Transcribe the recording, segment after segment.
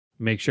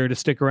Make sure to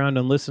stick around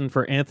and listen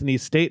for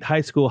Anthony's State High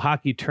School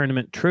Hockey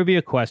Tournament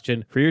trivia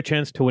question for your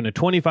chance to win a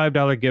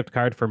 $25 gift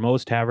card for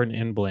Moe's Tavern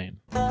in Blaine.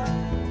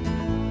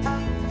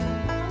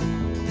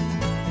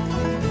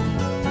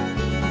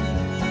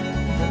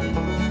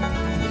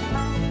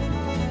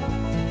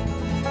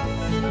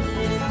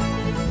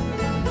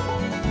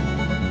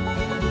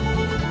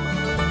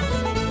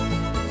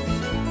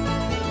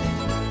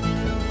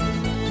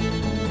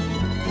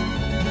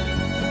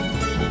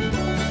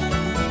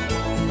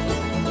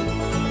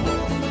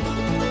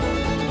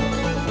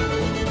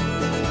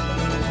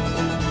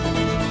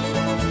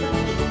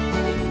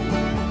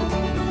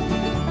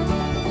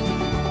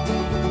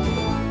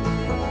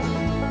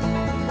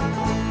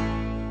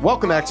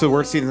 Welcome back to the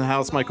Worst Seats in the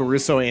House. Michael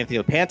Russo, Anthony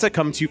LaPanta,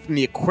 coming to you from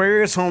the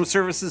Aquarius Home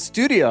Services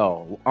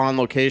studio on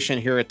location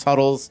here at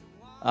Tuttle's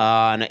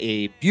on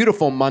a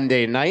beautiful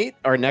Monday night.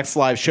 Our next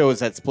live show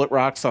is at Split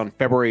Rocks on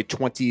February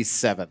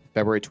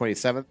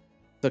 27th.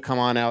 So come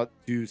on out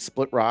to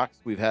Split Rocks.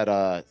 We've had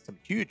some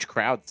huge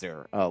crowds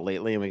there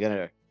lately, and we got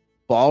a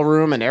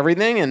ballroom and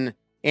everything. And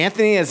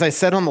Anthony, as I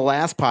said on the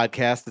last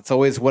podcast, it's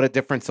always what a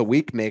difference a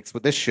week makes.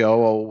 With this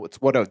show,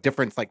 it's what a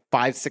difference like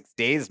 5-6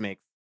 days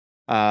makes.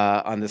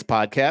 On this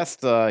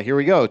podcast. Here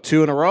we go.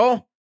 2 in a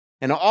row.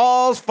 And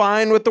all's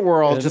fine with the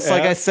world, and just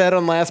like I said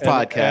on last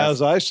podcast.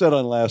 As I said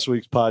on last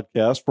week's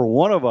podcast, for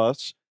one of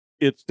us,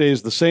 it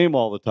stays the same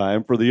all the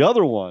time. For the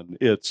other one,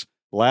 it's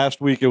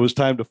last week it was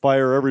time to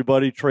fire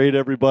everybody, trade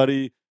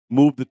everybody,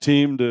 move the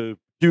team to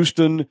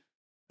Houston.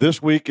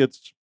 This week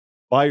it's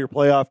buy your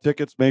playoff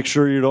tickets. Make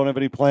sure you don't have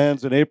any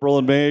plans in April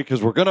and May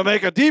because we're going to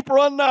make a deep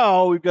run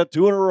now. We've got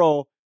 2 in a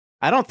row.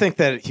 I don't think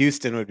that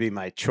Houston would be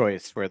my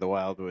choice where the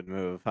Wild would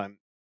move. I'm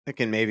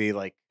thinking maybe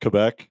like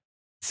Quebec,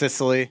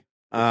 Sicily.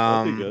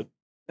 That'd be good.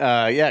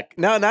 Yeah,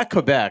 no, not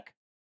Quebec.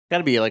 Got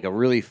to be like a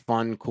really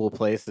fun, cool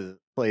place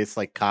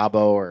like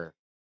Cabo or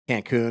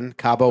Cancun.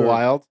 Cabo Sure.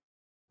 Wild.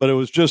 But it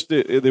was just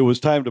it was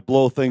time to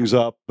blow things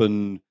up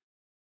and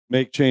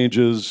make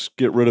changes,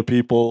 get rid of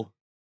people.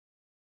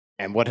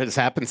 And what has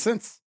happened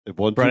since? It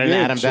won 2 Brought in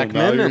games, Adam so now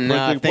Beckman, you're and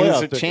printing things playoff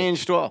have tickets.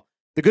 changed. Well,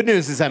 the good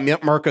news is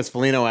that Marcus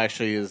Foligno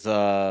actually is,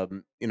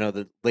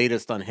 the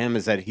latest on him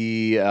is that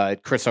he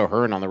had Chris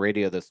O'Hearn on the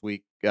radio this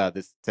week,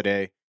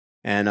 today,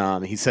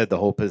 and he said the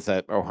hope is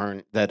that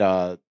O'Hearn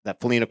that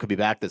Foligno could be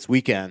back this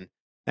weekend.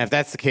 And if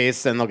that's the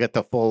case, then they'll get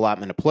the full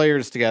allotment of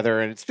players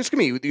together, and it's just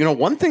gonna be,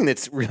 one thing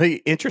that's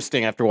really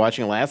interesting after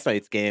watching last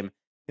night's game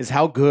is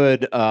how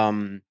good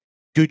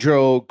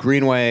Goudreau,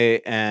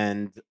 Greenway,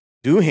 and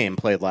Duhaime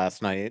played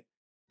last night.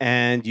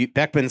 And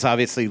Beckman's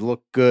obviously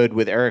looked good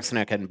with Eriksson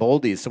and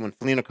Boldy. So when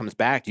Foligno comes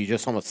back, you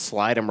just almost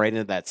slide him right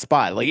into that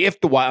spot. Like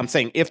if the Wild,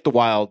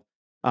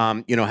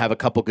 have a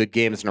couple good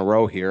games in a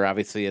row here.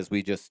 Obviously, as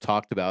we just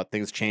talked about,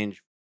 things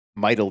change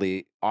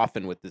mightily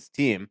often with this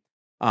team.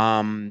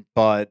 If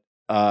Foligno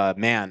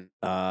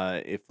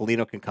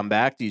can come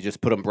back, do you just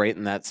put him right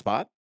in that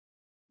spot?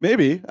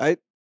 Maybe. I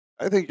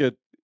think it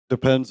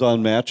depends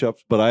on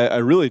matchups, but I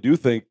really do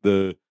think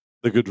the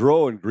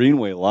Gaudreau and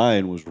Greenway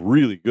line was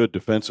really good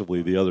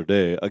defensively the other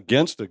day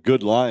against a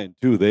good line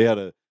too.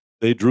 They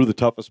drew the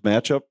toughest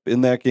matchup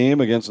in that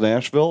game against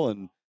Nashville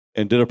and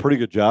did a pretty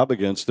good job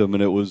against them.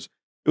 And it was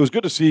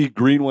good to see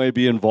Greenway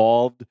be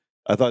involved.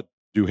 I thought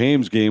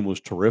Duhaime's game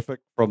was terrific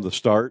from the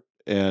start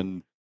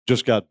and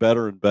just got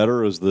better and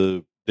better as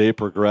the day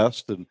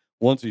progressed. And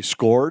once he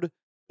scored,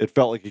 it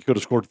felt like he could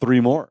have scored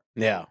 3 more.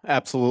 Yeah,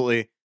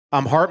 absolutely.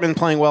 Hartman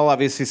playing well,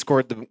 obviously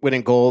scored the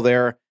winning goal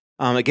there.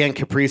 Again,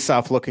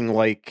 Kaprizov looking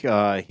like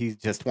he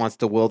just wants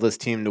to will this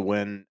team to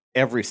win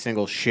every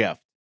single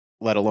shift,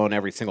 let alone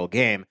every single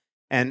game.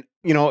 And,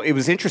 it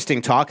was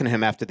interesting talking to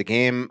him after the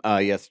game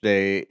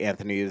yesterday,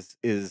 Anthony,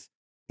 is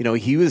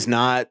he was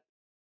not,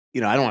 I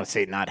don't want to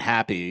say not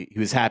happy. He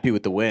was happy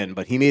with the win,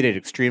 but he made it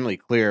extremely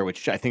clear,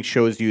 which I think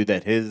shows you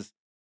that his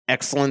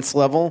excellence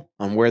level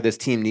on where this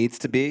team needs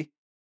to be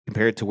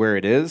compared to where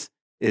it is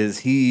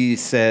he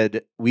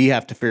said, we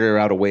have to figure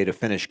out a way to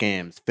finish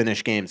games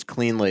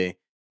cleanly.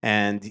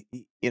 And,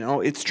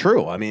 it's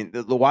true. I mean,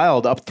 the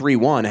Wild up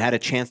 3-1 had a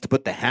chance to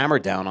put the hammer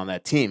down on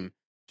that team,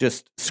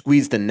 just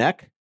squeeze the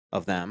neck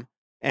of them.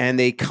 And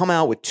they come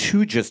out with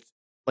 2 two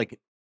of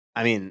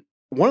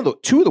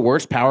the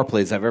worst power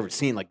plays I've ever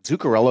seen. Like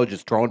Zuccarello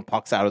just throwing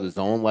pucks out of the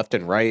zone left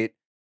and right.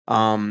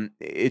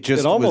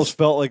 It almost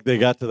felt like they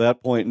got to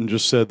that point and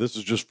just said, this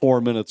is just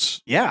 4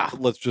 minutes. Yeah.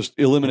 Let's just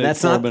eliminate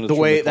 4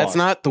 minutes. That's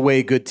not the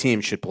way good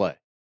teams should play.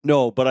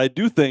 No, but I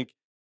do think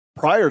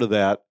prior to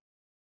that,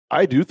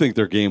 I do think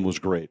their game was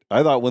great.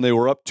 I thought when they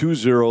were up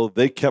 2-0,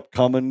 they kept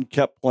coming,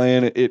 kept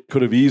playing. It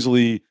could have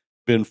easily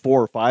been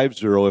 4 or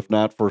 5-0 if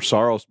not for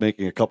Saros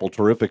making a couple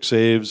terrific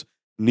saves.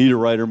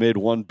 Niederreiter made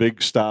one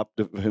big stop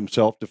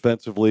himself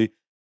defensively.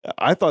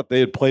 I thought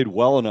they had played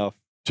well enough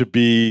to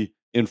be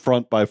in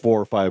front by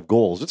 4 or 5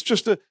 goals. It's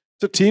just it's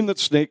a team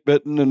that's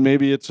snake-bitten, and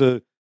maybe it's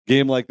a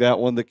game like that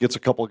one that gets a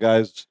couple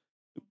guys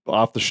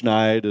off the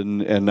schneid,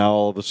 and now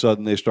all of a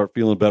sudden they start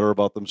feeling better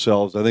about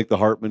themselves. I think the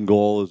Hartman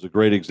goal is a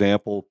great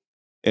example.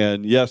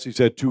 And yes, he's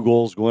had 2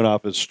 goals going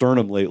off his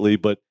sternum lately,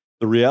 but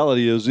the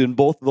reality is in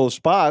both of those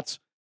spots,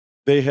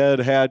 they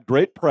had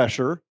great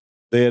pressure.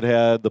 They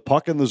had the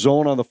puck in the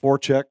zone on the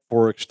forecheck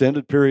for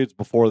extended periods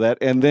before that,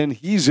 and then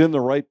he's in the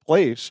right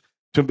place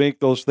to make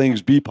those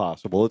things be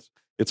possible.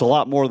 It's a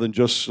lot more than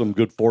just some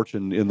good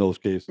fortune in those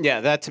cases. Yeah,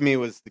 that to me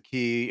was the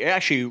key.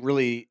 Actually,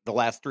 really, the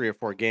last 3 or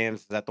 4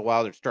 games is that the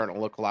Wild are starting to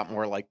look a lot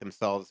more like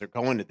themselves. They're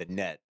going to the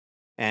net,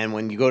 and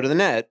when you go to the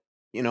net,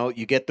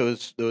 you get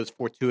those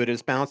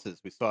fortuitous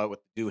bounces. We saw it with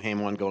the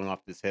Duhaime one going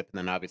off his hip, and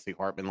then obviously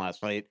Hartman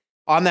last night.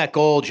 On that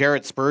goal,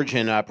 Jared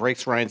Spurgeon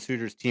breaks Ryan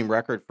Suter's team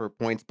record for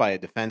points by a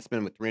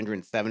defenseman with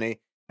 370.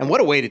 And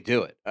what a way to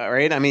do it, all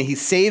right? I mean, he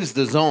saves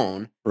the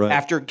zone Right.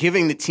 after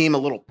giving the team a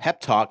little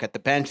pep talk at the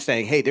bench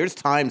saying, hey, there's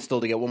time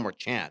still to get one more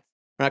chance.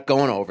 We're not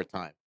going to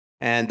overtime.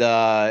 And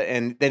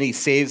then he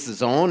saves the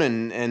zone,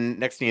 and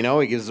next thing you know,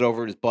 he gives it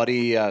over to his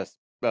buddy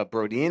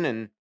Brodin,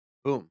 and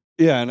boom.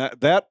 Yeah, and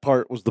that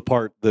part was the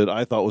part that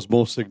I thought was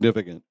most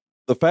significant.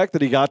 The fact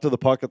that he got to the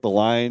puck at the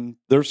line,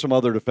 there's some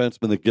other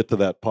defensemen that get to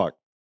that puck.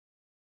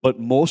 But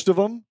most of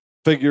them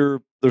figure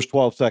there's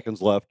 12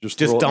 seconds left. Just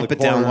throw dump it it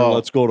down low.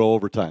 Let's go to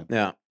overtime.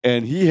 Yeah.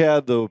 And he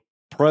had the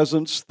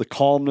presence, the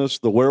calmness,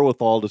 the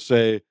wherewithal to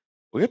say,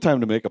 we got time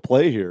to make a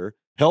play here,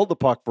 held the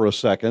puck for a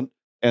second,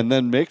 and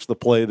then makes the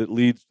play that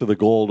leads to the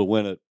goal to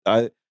win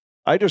it.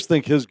 I just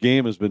think his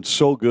game has been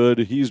so good.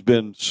 He's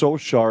been so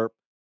sharp.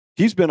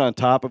 He's been on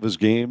top of his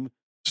game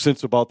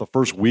since about the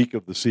first week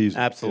of the season.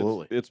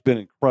 Absolutely. It's been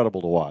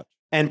incredible to watch.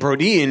 And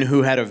Brodin,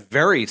 who had a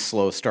very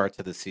slow start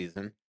to the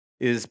season,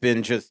 has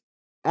been just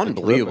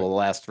unbelievable the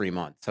last 3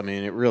 months. I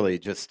mean, it really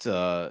just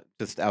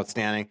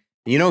outstanding.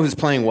 You know who's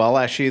playing well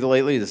actually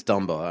lately is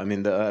Dumba. I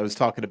mean, I was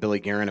talking to Billy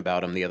Guerin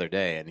about him the other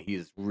day, and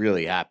he's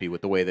really happy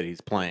with the way that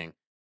he's playing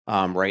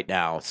right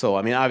now. So,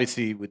 I mean,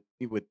 obviously with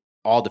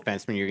all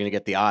defensemen, you're going to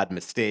get the odd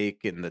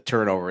mistake and the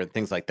turnover and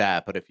things like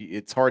that. But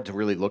it's hard to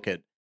really look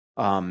at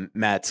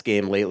Matt's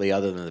game lately,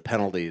 other than the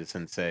penalties,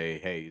 and say,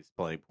 hey, he's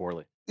playing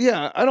poorly.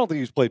 Yeah, I don't think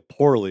he's played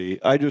poorly.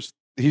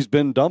 He's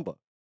been Dumba,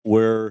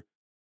 where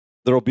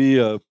there'll be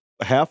a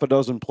half a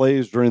dozen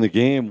plays during the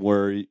game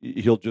where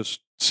he'll just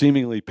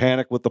seemingly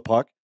panic with the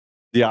puck,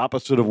 the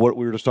opposite of what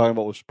we were just talking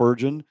about with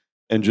Spurgeon,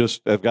 and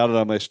just, I've got it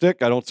on my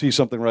stick. I don't see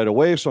something right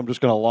away, so I'm just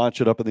going to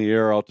launch it up in the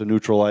air out to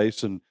neutral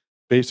ice and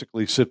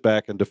basically sit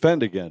back and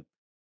defend again.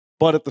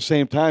 But at the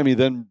same time, he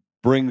then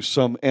brings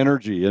some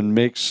energy and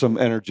makes some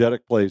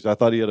energetic plays. I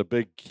thought he had a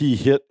big key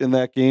hit in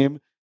that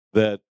game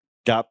that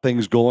got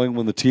things going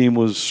when the team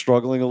was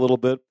struggling a little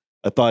bit.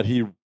 I thought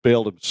he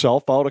bailed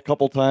himself out a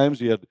couple times.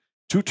 He had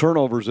 2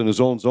 turnovers in his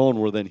own zone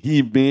where then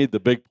he made the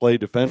big play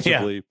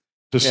defensively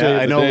to save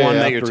I know one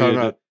that you're talking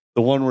about.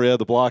 The one where he had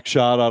the block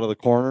shot out of the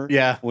corner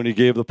when he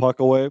gave the puck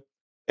away.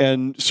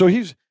 And so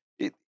he's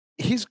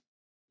going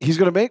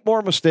to make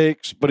more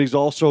mistakes, but he's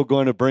also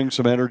going to bring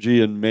some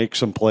energy and make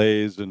some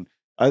plays. And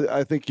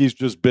I think he's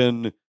just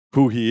been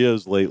who he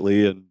is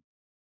lately.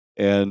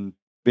 And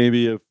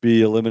maybe if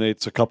he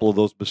eliminates a couple of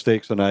those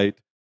mistakes tonight,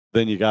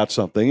 then you got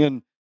something.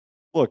 And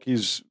look,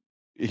 he's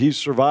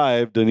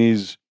survived, and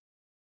he's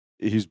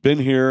been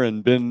here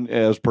and been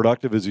as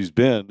productive as he's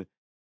been,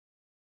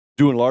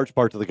 due in large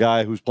part to the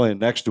guy who's playing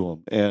next to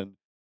him. And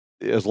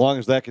as long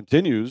as that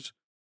continues,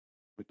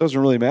 it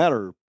doesn't really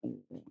matter.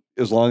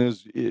 As long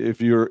as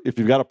if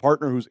you've got a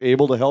partner who's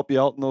able to help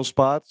you out in those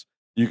spots,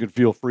 you can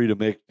feel free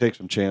to take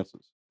some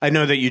chances. I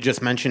know that you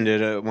just mentioned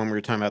it when we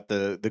were talking about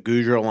the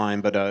Goudreau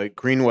line, but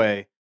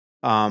Greenway,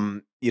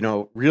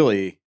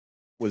 really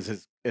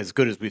was as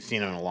good as we've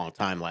seen in a long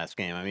time last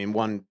game. I mean,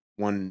 one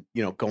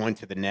going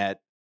to the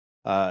net,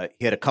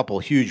 he had a couple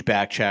huge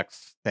back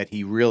checks that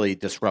he really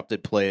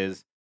disrupted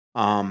plays,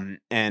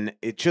 and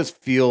it just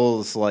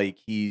feels like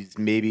he's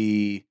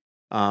maybe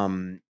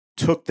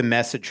took the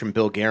message from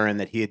Bill Guerin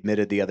that he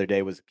admitted the other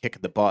day was a kick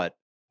in the butt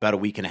about a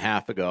week and a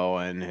half ago,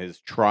 and has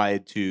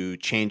tried to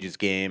change his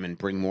game and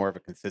bring more of a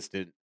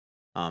consistent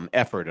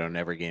effort on an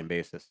every game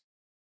basis.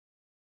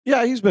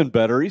 Yeah, he's been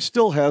better. He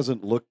still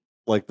hasn't looked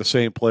like the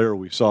same player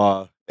we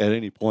saw at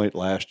any point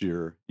last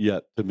year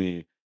yet, to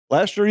me.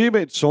 Last year, he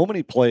made so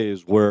many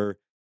plays where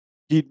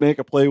he'd make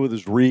a play with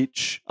his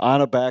reach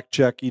on a back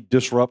check. He'd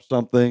disrupt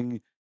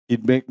something.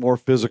 He'd make more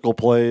physical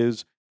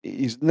plays.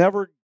 He's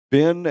never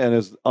been and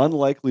is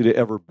unlikely to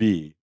ever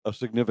be a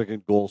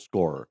significant goal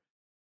scorer.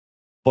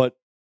 But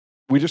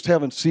we just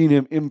haven't seen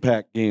him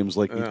impact games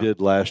like he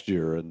did last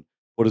year. And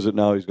what is it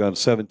now? He's gone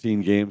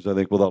 17 games, I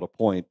think, without a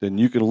point. And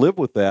you can live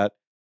with that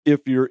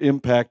if you're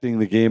impacting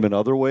the game in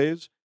other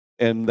ways.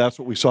 And that's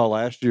what we saw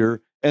last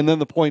year. And then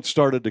the points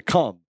started to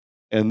come.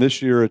 And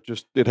this year,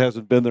 it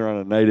hasn't been there on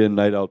a night in,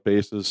 night out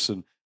basis.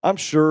 And I'm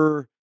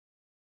sure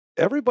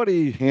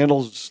everybody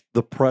handles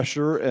the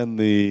pressure and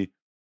the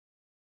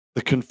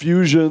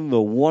confusion,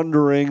 the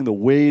wondering, the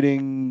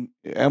waiting.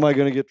 Am I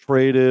going to get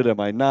traded?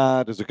 Am I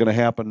not? Is it going to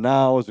happen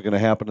now? Is it going to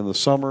happen in the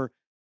summer?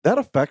 That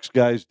affects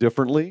guys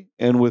differently.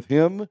 And with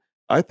him,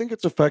 I think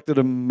it's affected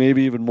him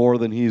maybe even more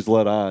than he's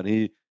let on.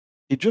 He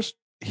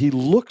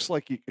looks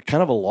like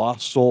kind of a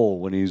lost soul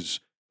when he's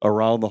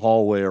around the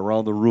hallway,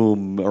 around the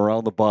room,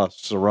 around the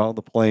bus, around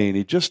the plane.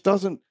 He just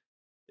doesn't.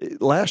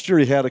 last year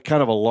he had a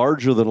kind of a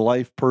larger than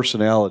life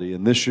personality,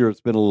 and this year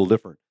it's been a little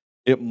different.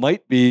 It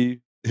might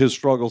be his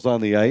struggles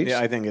on the ice. Yeah,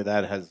 I think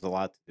that has a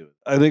lot to do with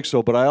it. I think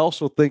so, but I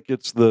also think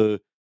it's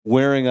the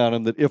wearing on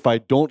him that if I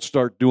don't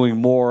start doing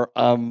more,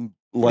 I'm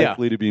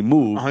likely to be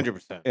moved.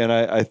 100%. And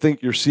I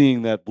think you're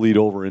seeing that bleed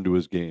over into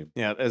his game.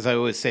 Yeah, as I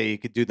always say, you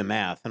could do the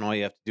math, and all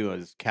you have to do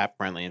is cap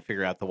friendly and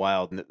figure out the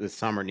Wild this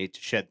summer need to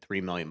shed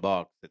 $3 million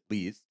at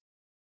least.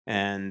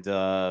 And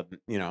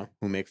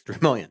who makes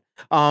 $3 million?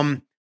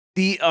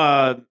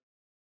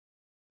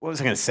 What was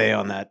I going to say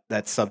on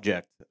that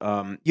subject?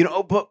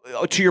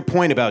 But to your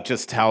point about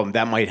just how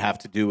that might have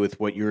to do with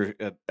what you're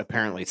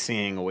apparently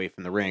seeing away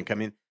from the rink. I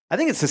mean, I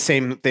think it's the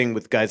same thing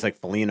with guys like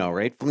Foligno,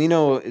 right?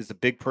 Foligno is a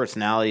big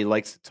personality. He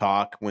likes to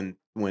talk when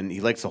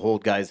he likes to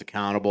hold guys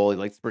accountable. He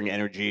likes to bring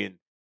energy and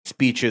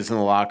speeches in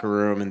the locker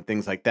room and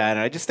things like that. And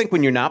I just think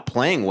when you're not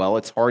playing well,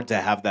 it's hard to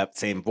have that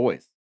same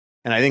voice.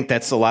 And I think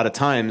that's a lot of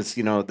times,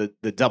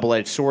 the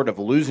double-edged sword of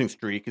a losing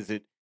streak is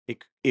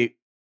it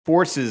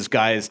forces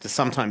guys to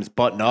sometimes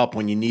button up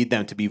when you need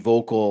them to be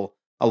vocal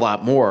a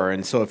lot more.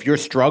 And so if you're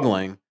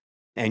struggling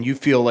and you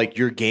feel like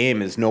your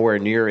game is nowhere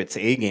near its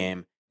A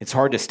game, it's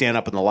hard to stand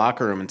up in the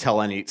locker room and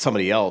tell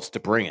somebody else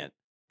to bring it.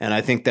 And I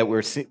think that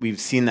we've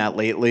seen that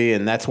lately,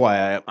 and that's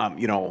why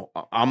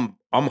I'm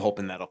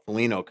hoping that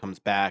Foligno comes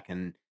back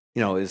and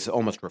is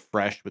almost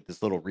refreshed with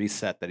this little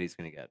reset that he's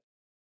going to get.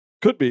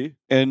 Could be,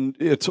 and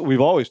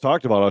we've always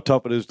talked about how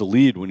tough it is to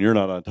lead when you're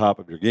not on top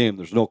of your game.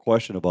 There's no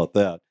question about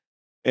that.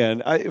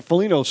 And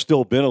Foligno's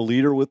still been a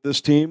leader with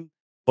this team,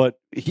 but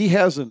he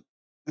hasn't.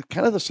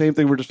 Kind of the same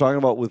thing we're just talking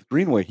about with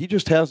Greenway. He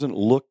just hasn't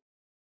looked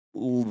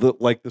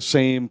like the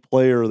same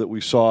player that we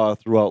saw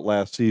throughout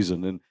last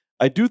season. And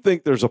I do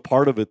think there's a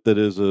part of it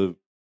that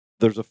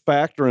there's a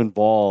factor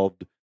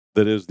involved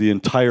that is the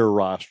entire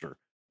roster,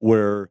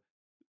 where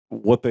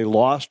what they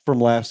lost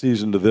from last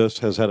season to this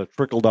has had a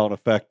trickle-down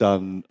effect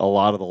on a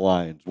lot of the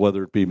lines,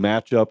 whether it be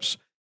matchups,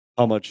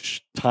 how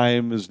much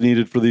time is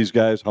needed for these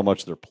guys, how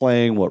much they're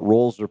playing, what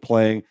roles they're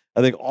playing.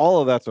 I think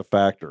all of that's a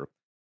factor.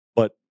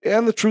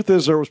 And the truth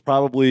is there was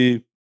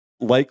probably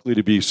likely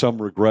to be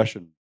some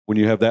regression when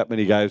you have that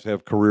many guys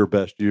have career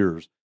best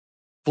years.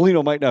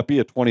 Foligno might not be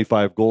a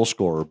 25-goal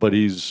scorer, but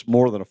he's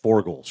more than a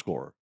 4-goal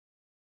scorer.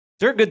 Is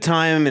there a good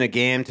time in a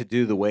game to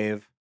do the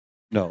wave?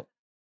 No.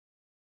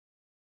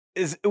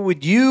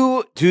 Would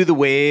you do the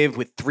wave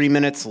with 3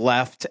 minutes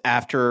left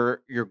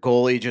after your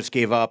goalie just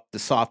gave up the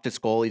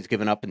softest goal he's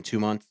given up in 2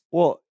 months?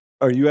 Well,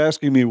 are you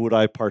asking me would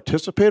I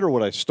participate or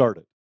would I start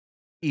it?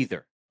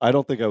 Either. I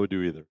don't think I would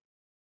do either.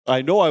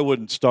 I know I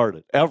wouldn't start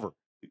it, ever,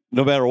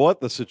 no matter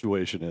what the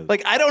situation is.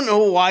 I don't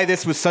know why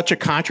this was such a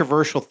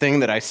controversial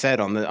thing that I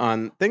said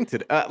on thing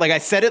today. I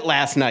said it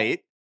last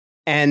night,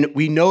 and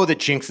we know that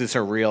jinxes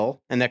are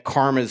real and that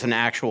karma is an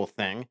actual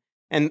thing.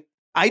 And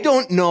I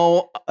don't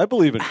know. I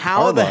believe in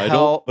how karma, the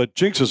hell, but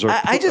jinxes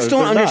are. I just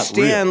don't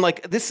understand.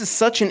 This is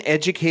such an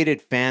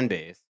educated fan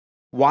base.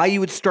 Why you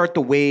would start the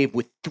wave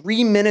with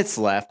 3 minutes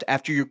left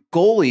after your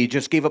goalie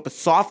just gave up a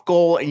soft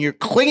goal and you're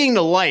clinging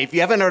to life. You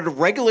haven't had a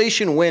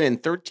regulation win in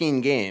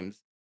 13 games.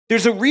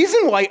 There's a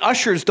reason why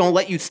ushers don't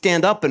let you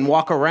stand up and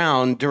walk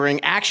around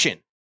during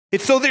action.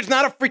 It's so there's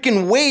not a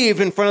freaking wave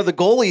in front of the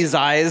goalie's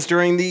eyes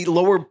during the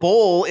lower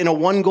bowl in a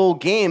 1-goal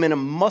game and a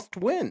must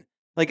win.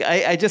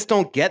 I just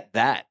don't get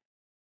that.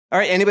 All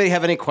right, anybody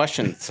have any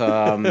questions?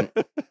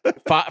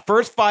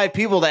 First 5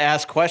 people to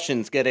ask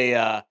questions get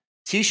a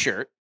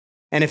T-shirt.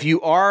 And if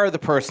you are the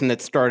person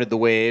that started the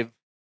wave,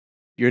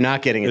 you're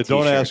not getting a T-shirt.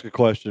 Don't ask a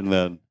question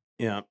then.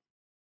 Yeah.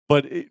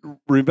 But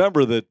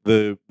remember that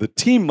the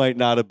team might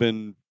not have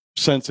been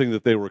sensing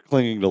that they were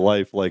clinging to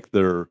life like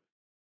their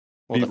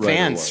the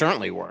fans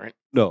certainly weren't.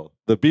 No,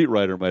 the beat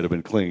writer might have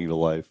been clinging to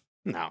life.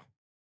 No.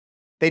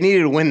 They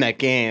needed to win that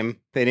game.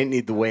 They didn't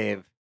need the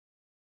wave.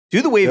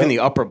 Do the wave in the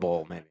upper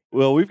bowl, maybe.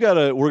 Well, we're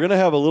going to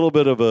have a little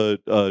bit of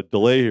a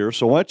delay here,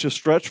 so why don't you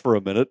stretch for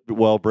a minute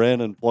while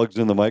Brandon plugs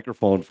in the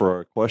microphone for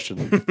our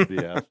question to be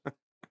asked.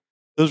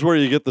 This is where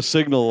you get the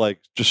signal,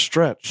 just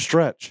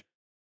stretch,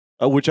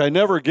 which I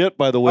never get,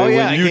 by the way. Oh,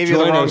 yeah, I gave you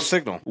the wrong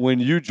signal. When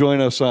you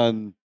join us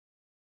on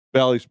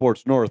Valley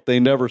Sports North, they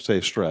never say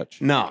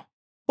stretch. No.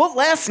 Well,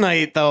 last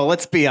night, though,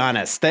 let's be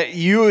honest, that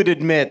you would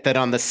admit that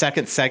on the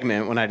second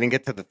segment, when I didn't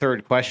get to the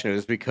third question, it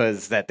was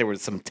because that there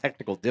was some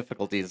technical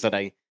difficulties that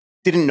I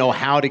didn't know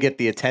how to get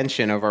the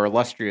attention of our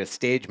illustrious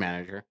stage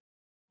manager.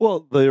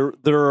 Well,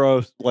 there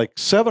are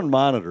 7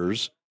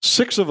 monitors.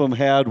 6 of them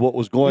had what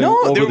was going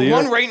over the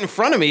one air. Right in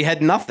front of me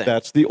had nothing.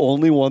 That's the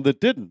only one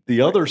that didn't.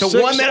 The other 6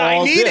 the one that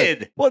I needed.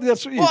 Did. Well,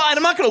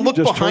 I'm not going to look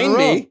behind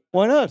me.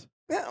 Why not?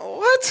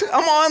 What?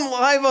 I'm on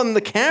live on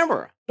the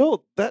camera.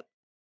 No,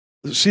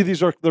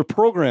 they're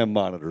program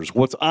monitors.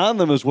 What's on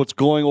them is what's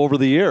going over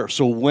the air.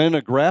 So when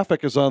a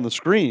graphic is on the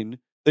screen,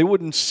 they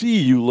wouldn't see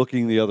you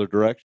looking the other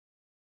direction.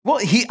 Well,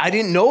 I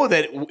didn't know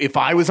that if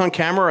I was on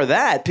camera or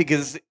that,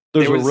 because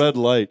there's a red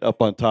light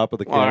up on top of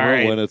the camera.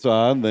 Right. When it's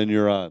on, then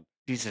you're on.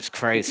 Jesus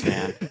Christ,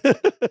 man.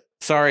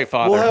 Sorry,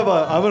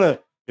 Father.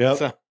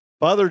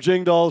 Father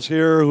Jingdahl's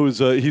here,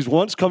 he's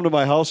once come to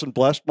my house and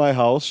blessed my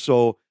house.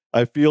 So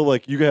I feel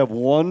like you have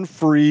one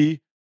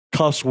free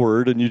cuss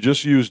word and you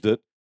just used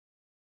it.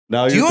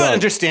 Now Do you're you done.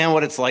 understand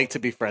what it's like to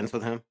be friends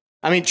with him?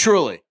 I mean,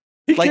 truly.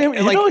 He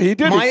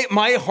did.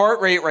 My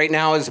heart rate right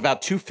now is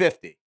about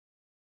 250.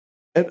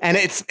 And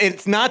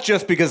it's not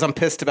just because I'm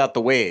pissed about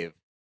the wave.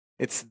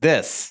 It's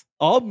this.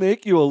 I'll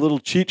make you a little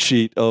cheat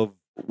sheet of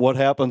what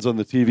happens on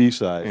the TV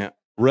side. Yeah.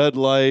 Red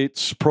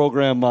lights,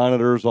 program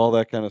monitors, all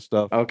that kind of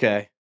stuff.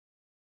 Okay.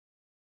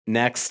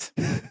 Next.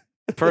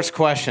 First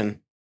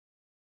question.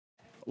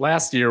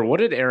 Last year, what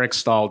did Eric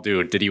Stahl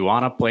do? Did he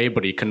want to play,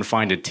 but he couldn't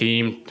find a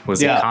team?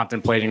 Was he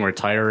contemplating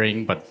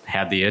retiring, but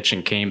had the itch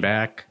and came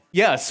back?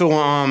 Yeah. So,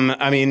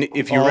 I mean,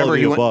 if you All remember,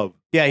 of the above.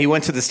 he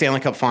went to the Stanley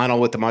Cup final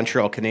with the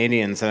Montreal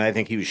Canadiens, and I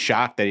think he was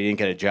shocked that he didn't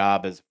get a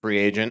job as a free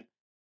agent.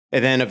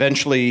 And then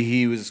eventually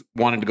he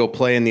wanted to go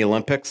play in the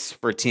Olympics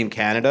for Team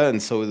Canada.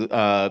 And so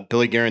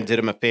Billy Guerin did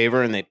him a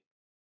favor, and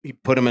he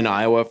put him in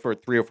Iowa for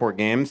 3 or 4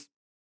 games.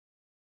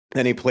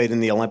 Then he played in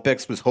the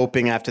Olympics, was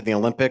hoping after the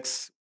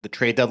Olympics, the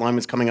trade deadline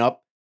was coming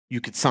up, you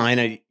could sign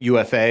a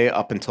UFA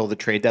up until the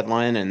trade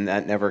deadline, and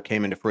that never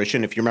came into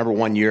fruition. If you remember,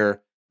 one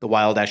year, the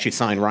Wild actually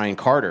signed Ryan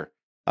Carter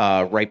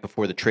right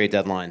before the trade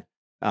deadline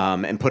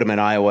and put him in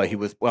Iowa. He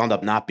wound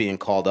up not being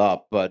called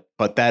up, but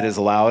that is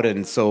allowed,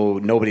 and so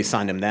nobody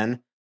signed him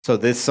then. So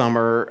this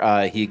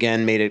summer, he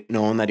again made it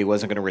known that he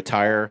wasn't going to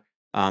retire.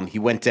 He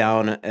went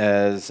down on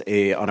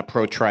a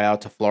pro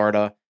tryout to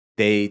Florida.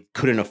 They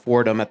couldn't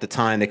afford him at the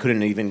time. They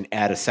couldn't even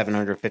add a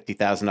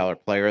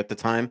 $750,000 player at the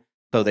time.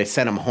 So they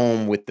sent him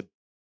home with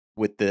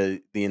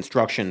the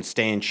instruction,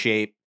 stay in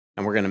shape,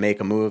 and we're going to make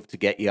a move to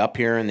get you up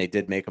here. And they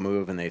did make a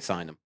move, and they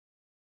signed him.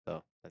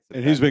 So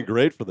and he's been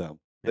great for them.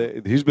 Yeah.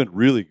 He's been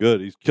really good.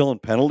 He's killing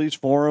penalties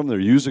for them. They're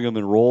using him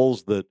in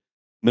roles that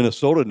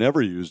Minnesota never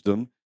used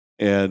him.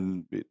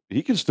 And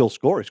he can still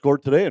score. He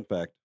scored today, in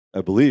fact,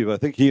 I believe. I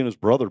think he and his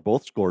brother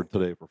both scored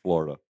today for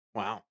Florida.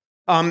 Wow.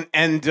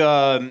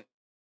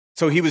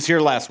 So he was here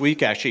last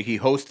week, actually. He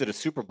hosted a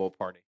Super Bowl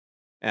party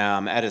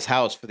at his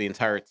house for the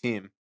entire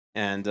team.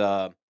 And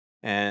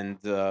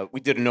we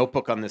did a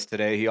notebook on this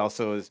today. He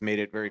also has made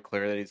it very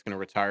clear that he's going to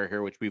retire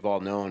here, which we've all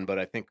known. But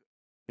I think,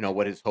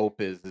 what his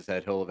hope is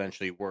that he'll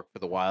eventually work for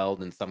the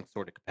Wild in some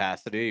sort of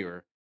capacity,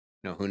 or,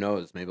 who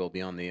knows? Maybe he'll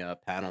be on the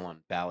panel on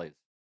Bally's.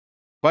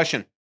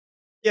 Question.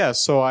 Yeah,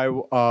 so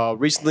I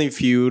recently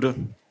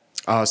viewed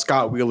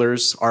Scott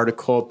Wheeler's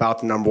article about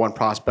the number 1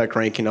 prospect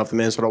ranking of the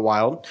Minnesota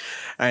Wild.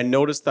 And I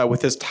noticed that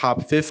with his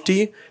top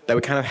 50, that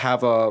we kind of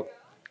have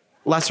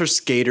lesser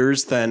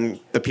skaters than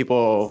the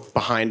people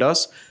behind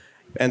us.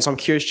 And so I'm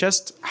curious,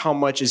 just how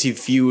much is he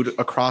viewed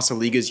across the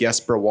league as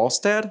Jesper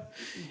Wallstedt?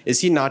 Is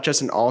he not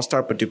just an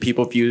all-star, but do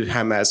people view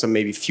him as a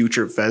maybe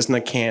future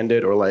Vezina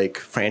candidate or like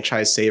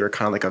franchise saver,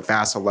 kind of like a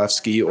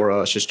Vasilevsky or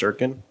a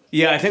Shesterkin?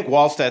 Yeah, I think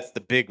Wallstedt's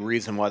the big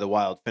reason why the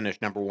Wild finished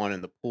number 1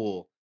 in the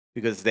pool,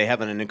 because they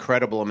have an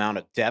incredible amount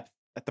of depth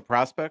at the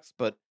prospects.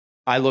 But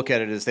I look at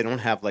it as they don't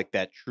have like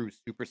that true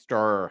superstar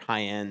or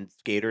high-end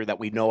skater that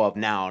we know of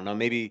now. Now,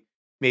 maybe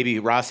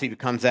Rossi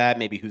becomes that,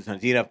 maybe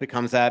Huznadinov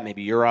becomes that,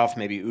 maybe Urov,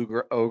 maybe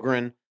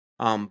Ogren.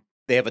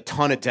 They have a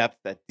ton of depth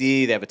at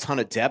D. They have a ton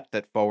of depth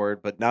at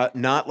forward, but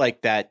not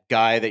like that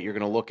guy that you're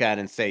going to look at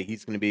and say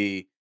he's going to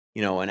be,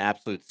 an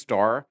absolute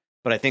star.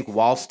 But I think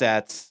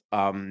Wallstedt's,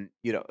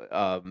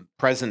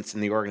 presence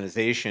in the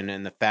organization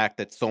and the fact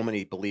that so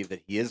many believe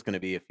that he is going to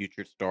be a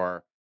future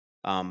star,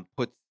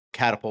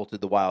 catapulted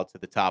the Wild to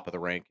the top of the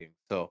rankings.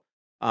 So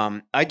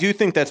I do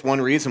think that's one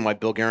reason why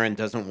Bill Guerin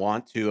doesn't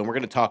want to, and we're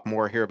going to talk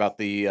more here about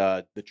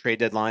the trade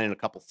deadline in a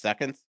couple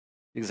seconds,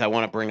 because I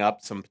want to bring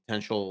up some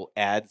potential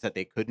ads that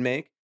they could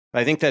make.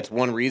 But I think that's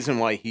one reason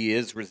why he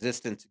is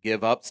resistant to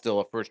give up still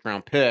a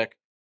first-round pick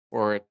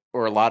or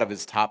a lot of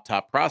his top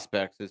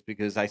prospects, is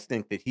because I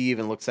think that he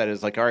even looks at it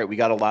as like, all right, we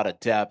got a lot of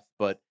depth,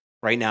 but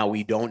right now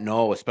we don't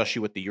know,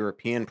 especially what the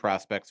European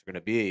prospects are going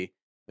to be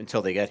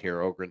until they get here.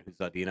 Ogren,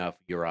 Huznadinov,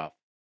 Urov.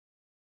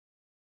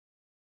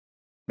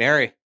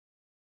 Mary.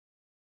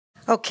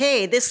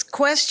 Okay, this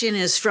question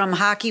is from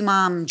Hockey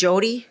Mom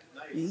Jody.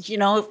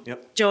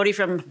 Yep. Jody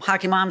from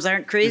Hockey Moms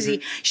Aren't Crazy.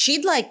 Mm-hmm.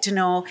 She'd like to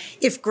know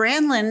if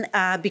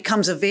Granlund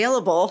becomes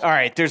available. All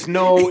right, there's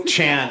no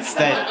chance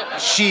that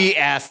she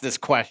asked this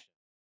question.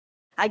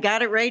 I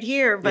got it right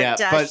here. But,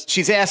 but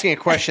she's asking a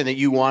question that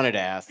you wanted to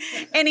ask.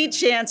 Any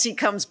chance he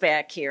comes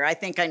back here? I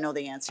think I know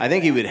the answer. I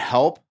think he would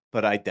help,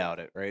 but I doubt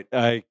it, right?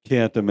 I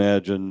can't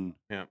imagine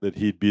that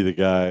he'd be the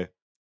guy.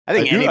 I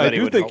think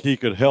anybody would think help. he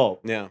could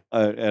help. Yeah.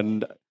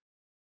 And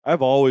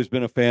I've always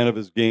been a fan of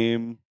his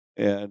game,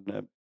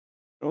 and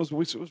it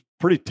was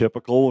pretty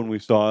typical when we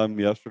saw him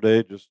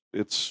yesterday. Just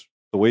it's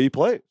the way he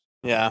plays.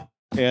 Yeah.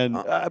 And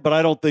but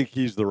I don't think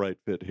he's the right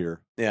fit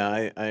here.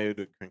 Yeah, I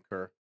would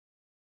concur.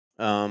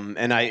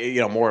 And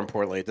I, more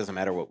importantly, it doesn't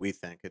matter what we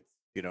think. It's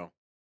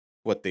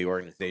what the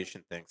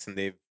organization thinks, and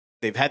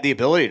they've had the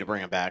ability to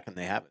bring him back, and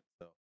they haven't.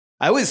 So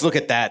I always look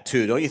at that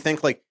too. Don't you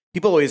think? Like,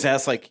 people always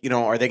ask, like,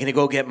 are they going to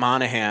go get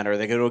Monahan? Or are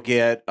they going to go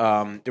get?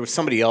 There was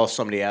somebody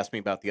asked me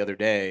about the other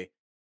day,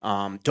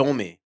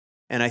 Domi.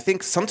 And I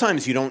think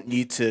sometimes you don't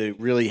need to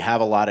really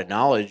have a lot of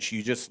knowledge.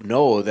 You just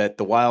know that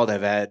the Wild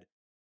have had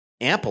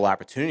ample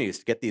opportunities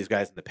to get these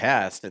guys in the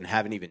past and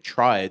haven't even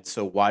tried.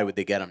 So why would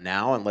they get them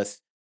now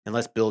unless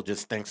Bill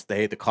just thinks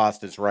the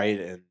cost is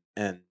right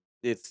and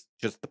it's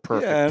just the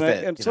perfect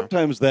fit. And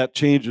sometimes that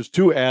changes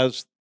too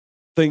as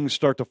things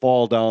start to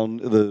fall down,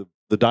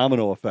 the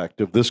domino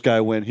effect of this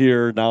guy went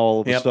here, now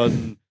all of a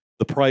sudden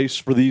the price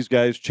for these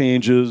guys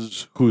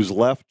changes, who's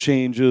left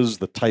changes,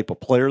 the type of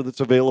player that's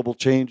available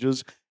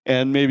changes,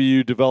 and maybe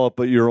you develop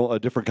a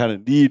different kind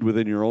of need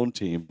within your own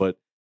team. But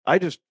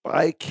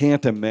I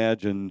can't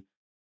imagine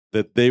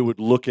that they would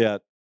look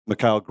at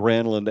Mikael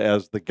Granlund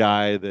as the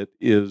guy that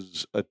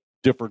is a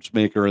difference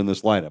maker in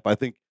this lineup. I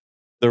think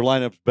their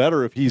lineup's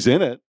better if he's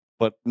in it,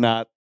 but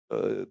not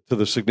to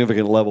the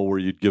significant level where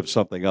you'd give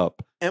something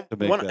up.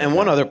 And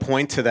one other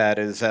point to that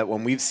is that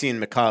when we've seen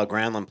Mikael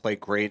Granlund play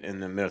great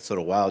in the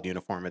Minnesota Wild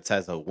uniform, it's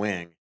as a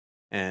wing,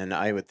 and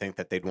I would think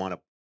that they'd want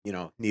to,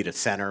 need a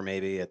center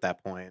maybe at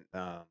that point.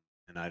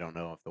 And I don't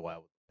know if the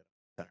Wild would get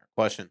a center.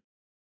 Question.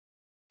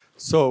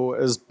 So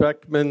as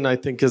Beckman, I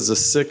think, is the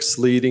 6th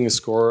leading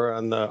scorer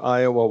on the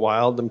Iowa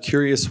Wild, I'm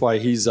curious why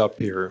he's up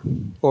here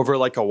over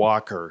like a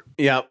Walker.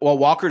 Yeah, well,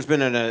 Walker's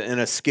been in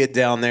a skid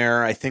down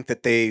there. I think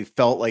that they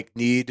felt like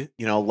big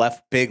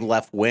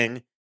left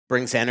wing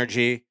brings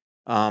energy,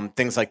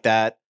 things like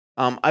that.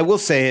 I will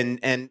say,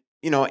 and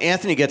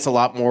Anthony gets a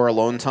lot more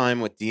alone time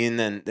with Dean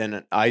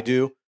than I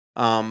do.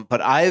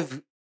 But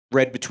I've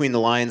read between the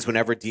lines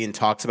whenever Dean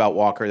talks about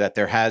Walker that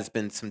there has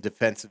been some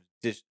defensive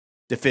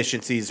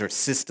deficiencies or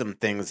system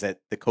things that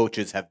the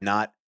coaches have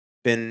not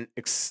been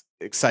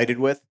excited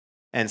with.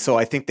 And so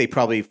I think they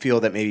probably feel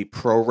that maybe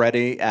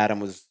pro-ready, Adam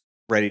was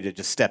ready to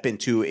just step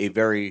into a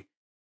very,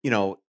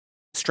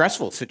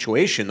 stressful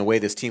situation the way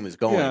this team is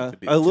going. Yeah,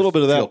 a little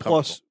bit of that.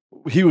 Plus,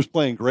 he was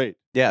playing great.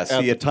 Yeah, so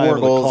he had 4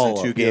 goals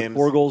in 2 games. He had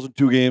 4 goals in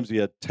 2 games. He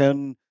had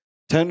 10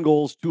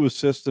 goals, 2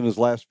 assists in his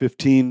last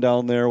 15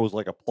 down there. Was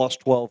like a plus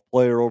 12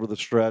 player over the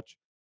stretch.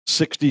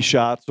 60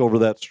 shots over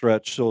that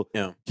stretch. So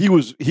he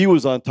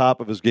was on top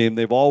of his game.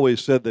 They've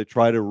always said they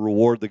try to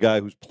reward the guy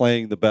who's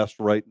playing the best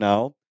right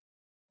now.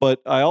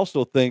 But I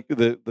also think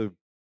that the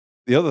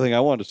other thing I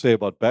wanted to say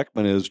about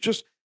Beckman is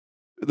just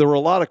there were a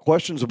lot of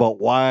questions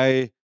about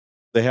why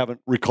they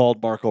haven't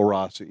recalled Marco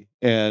Rossi.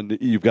 And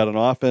you've got an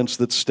offense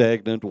that's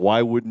stagnant.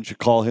 Why wouldn't you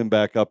call him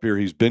back up here?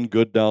 He's been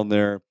good down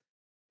there.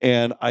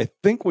 And I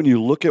think when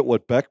you look at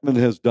what Beckman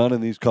has done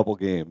in these couple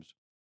games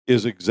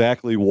is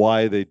exactly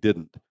why they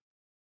didn't.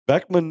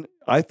 Beckman,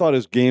 I thought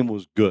his game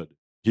was good.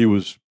 He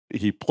was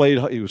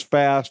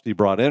fast, he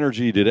brought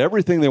energy, he did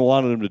everything they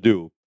wanted him to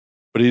do,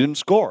 but he didn't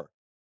score.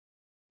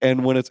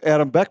 And when it's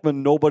Adam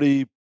Beckman,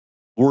 nobody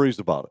worries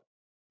about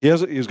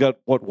it. He's got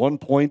 1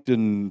 point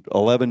in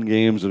 11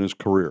 games in his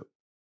career.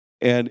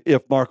 And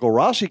if Marco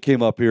Rossi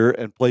came up here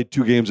and played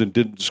 2 games and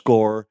didn't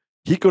score,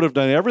 he could have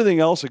done everything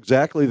else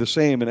exactly the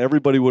same, and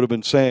everybody would have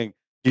been saying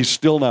he's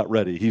still not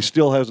ready. He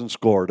still hasn't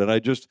scored. And I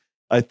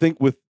think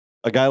with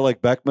a guy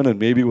like Beckman and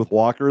maybe with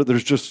Walker,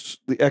 there's just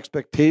the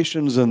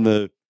expectations and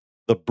the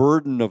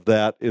burden of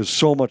that is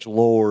so much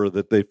lower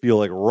that they feel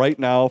like right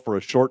now for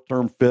a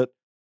short-term fit,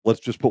 let's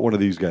just put one of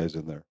these guys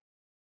in there.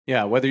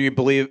 Yeah, whether you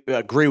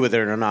agree with it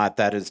or not,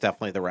 that is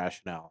definitely the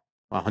rationale,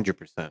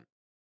 100%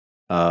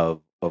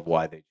 of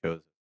why they chose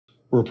it.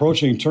 We're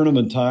approaching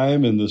tournament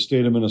time in the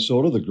state of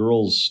Minnesota. The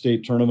girls'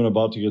 state tournament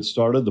about to get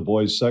started. The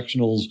boys'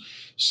 sectionals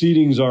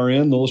seedings are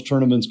in. Those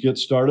tournaments get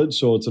started.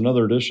 So it's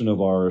another edition of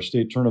our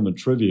state tournament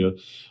trivia.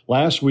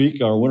 Last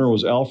week, our winner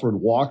was Alfred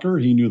Walker.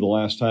 He knew the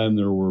last time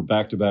there were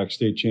back-to-back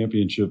state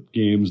championship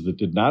games that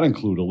did not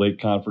include a late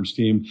conference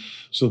team.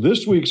 So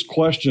this week's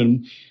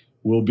question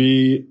will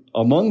be,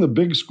 among the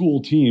big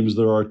school teams,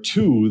 there are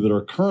 2 that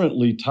are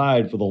currently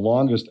tied for the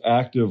longest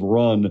active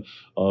run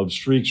of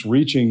streaks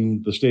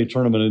reaching the state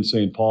tournament in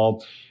St.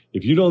 Paul.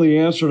 If you know the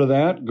answer to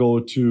that,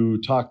 go to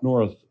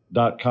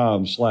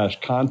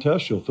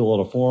talknorth.com/contest. You'll fill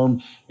out a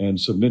form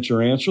and submit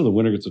your answer. The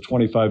winner gets a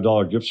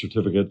 $25 gift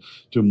certificate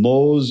to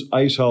Moe's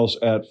Ice House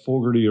at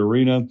Fogarty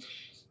Arena.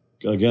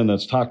 Again,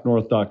 that's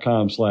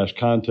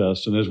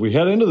talknorth.com/contest. And as we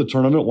head into the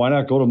tournament, why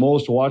not go to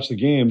Moe's to watch the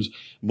games?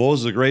 Moe's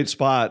is a great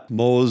spot.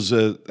 Moe's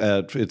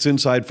it's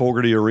inside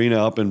Fogarty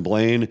Arena up in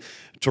Blaine.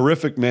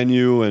 Terrific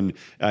menu, and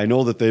I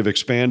know that they've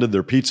expanded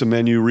their pizza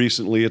menu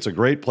recently. It's a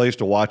great place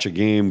to watch a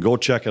game. Go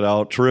check it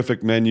out.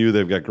 Terrific menu.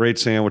 They've got great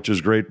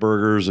sandwiches, great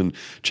burgers, and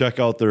check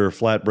out their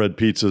flatbread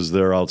pizzas.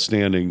 They're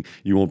outstanding.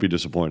 You won't be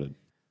disappointed.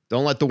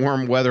 Don't let the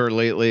warm weather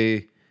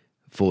lately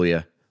fool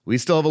you. We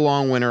still have a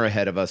long winter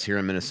ahead of us here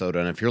in Minnesota,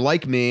 and if you're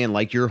like me and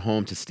like your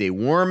home to stay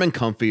warm and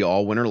comfy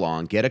all winter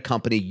long, get a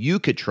company you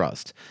could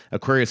trust.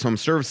 Aquarius Home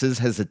Services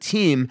has a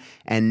team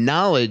and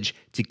knowledge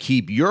to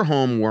keep your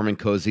home warm and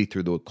cozy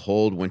through the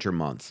cold winter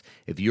months.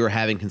 If you're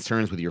having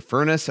concerns with your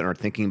furnace and are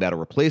thinking about a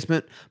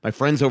replacement, my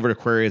friends over at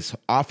Aquarius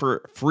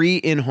offer free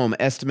in-home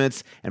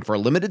estimates, and for a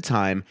limited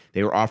time,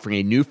 they are offering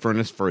a new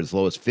furnace for as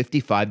low as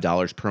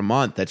 $55 per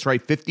month. That's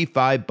right,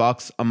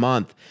 $55 a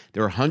month.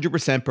 Their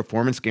 100%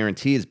 performance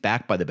guarantee is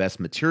backed by the best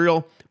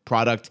material,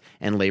 product,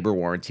 and labor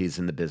warranties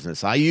in the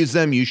business. I use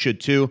them. You should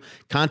too.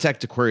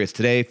 Contact Aquarius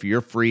today for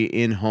your free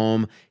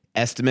in-home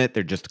estimate.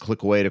 They're just a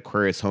click away at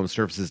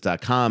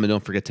AquariusHomeServices.com. And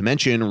don't forget to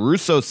mention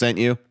Russo sent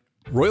you.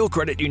 Royal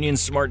Credit Union's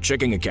smart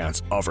checking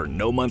accounts offer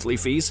no monthly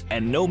fees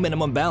and no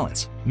minimum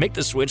balance. Make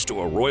the switch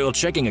to a Royal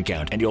checking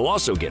account and you'll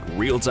also get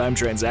real-time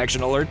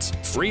transaction alerts,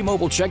 free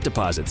mobile check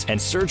deposits,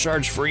 and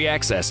surcharge-free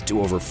access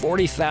to over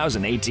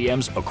 40,000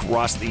 ATMs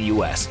across the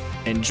U.S.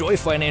 Enjoy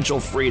financial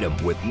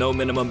freedom with no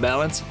minimum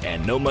balance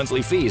and no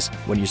monthly fees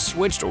when you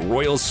switch to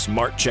Royal's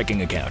smart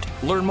checking account.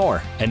 Learn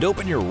more and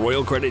open your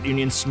Royal Credit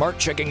Union smart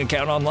checking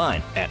account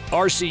online at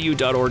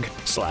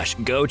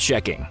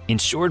rcu.org/go-checking.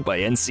 Insured by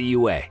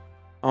NCUA.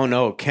 Oh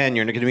no, Ken,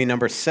 you're going to be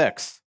number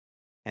 6.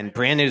 And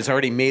Brandon has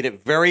already made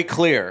it very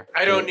clear.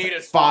 I don't need a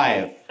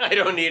 5. I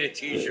don't need a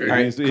T-shirt. All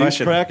right, He's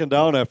tracking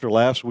down after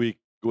last week.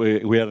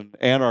 We had an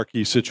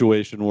anarchy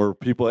situation where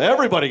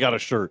everybody got a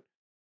shirt.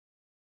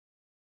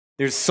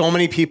 There's so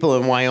many people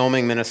in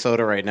Wyoming,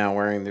 Minnesota right now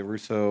wearing the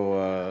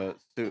Russo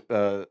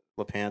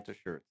LaPanta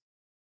shirt.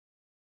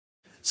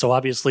 So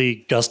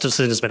obviously,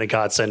 Gustafson has been a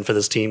godsend for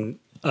this team.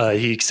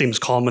 He seems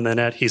calm in the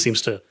net. He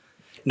seems to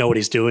know what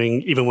he's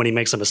doing. Even when he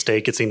makes a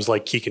mistake, it seems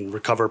like he can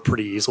recover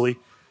pretty easily.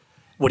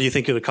 What do you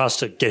think it would cost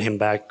to get him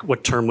back?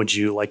 What term would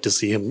you like to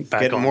see him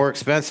back Getting on? more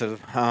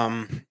expensive.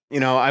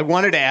 I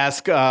wanted to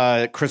ask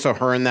Chris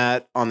O'Hearn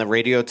that on the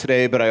radio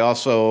today, but I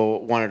also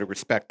wanted to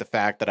respect the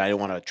fact that I didn't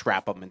want to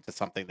trap him into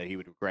something that he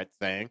would regret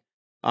saying.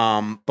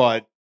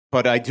 But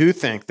I do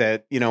think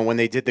that, when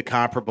they did the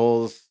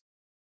comparables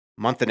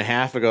a month and a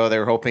half ago, they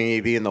were hoping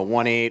he'd be in the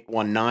 1.8,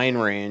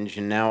 1.9 range,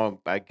 and now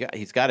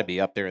he's got to be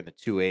up there in the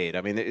 2.8.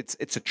 I mean,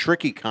 it's a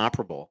tricky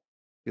comparable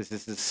because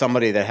this is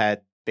somebody that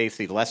had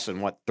basically less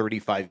than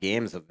 35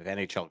 games of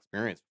NHL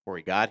experience before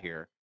he got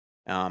here,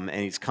 and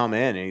he's come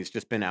in and he's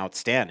just been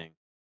outstanding.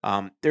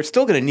 They're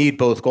still going to need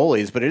both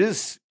goalies, but it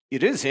is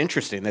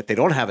interesting that they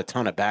don't have a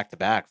ton of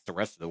back-to-backs the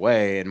rest of the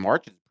way, and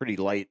March is a pretty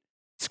light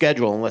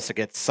schedule unless it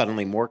gets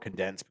suddenly more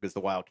condensed because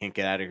the Wild can't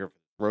get out of here for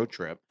the road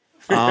trip.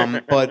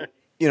 But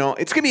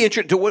it's going to be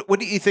interesting. What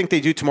do you think they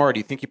do tomorrow? Do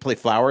you think you play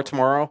Flower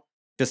tomorrow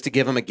just to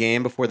give him a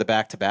game before the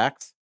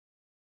back-to-backs?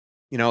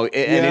 And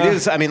it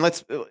is, I mean,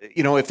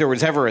 if there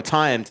was ever a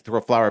time to throw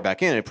Flower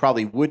back in, it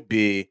probably would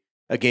be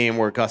a game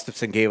where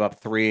Gustafson gave up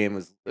 3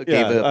 and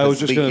gave up. I was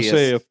just going to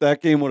say, if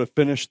that game would have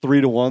finished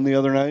 3-1 the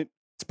other night,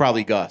 it's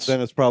probably Gus.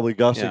 Then it's probably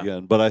Gus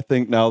again. But I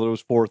think now that it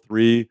was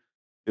 4-3,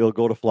 it'll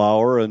go to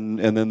Flower, and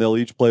then they'll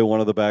each play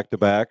one of the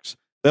back-to-backs.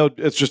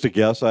 It's just a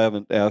guess. I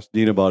haven't asked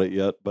Dean about it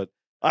yet, but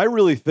I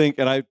really think,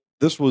 and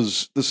this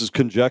is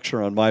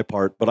conjecture on my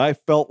part, but I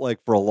felt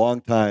like for a long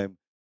time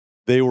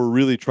they were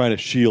really trying to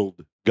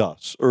shield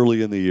Gus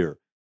early in the year.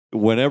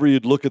 Whenever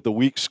you'd look at the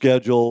week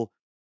schedule,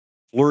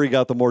 Fleury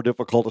got the more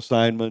difficult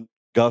assignment,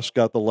 Gus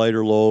got the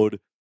lighter load,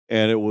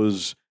 and it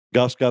was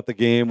Gus got the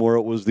game where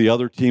it was the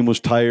other team was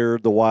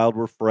tired, the Wild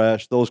were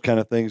fresh, those kind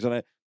of things.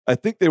 And I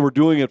think they were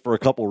doing it for a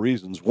couple of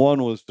reasons.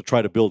 One was to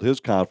try to build his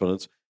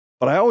confidence,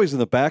 but I always in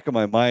the back of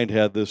my mind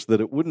had this,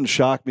 that it wouldn't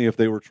shock me if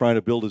they were trying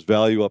to build his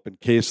value up in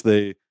case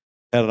they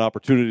had an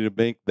opportunity to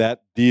make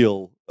that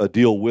deal, a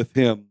deal with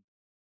him,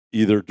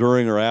 either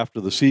during or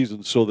after the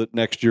season, so that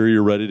next year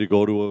you're ready to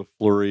go to a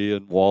Fleury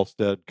and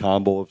Wallstead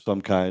combo of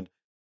some kind.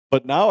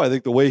 But now I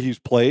think the way he's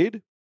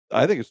played,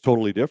 I think it's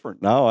totally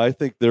different. Now I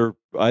think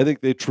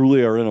they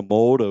truly are in a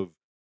mode of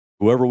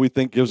whoever we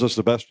think gives us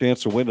the best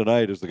chance to win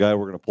tonight is the guy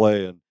we're going to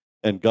play.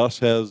 And Gus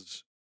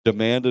has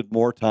demanded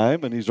more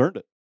time, and he's earned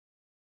it.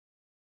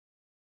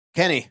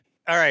 Kenny.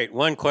 All right,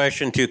 one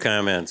question, 2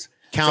 comments.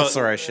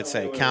 Counselor, I should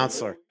say.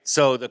 Counselor.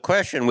 So the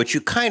question, which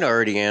you kind of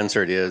already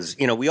answered, is,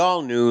 we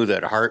all knew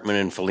that Hartman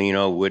and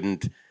Foligno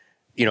wouldn't,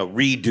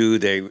 redo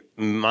the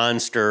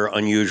monster,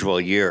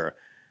 unusual year.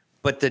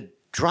 But the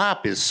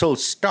drop is so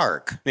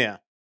stark. Yeah.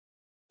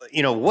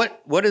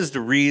 What is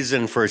the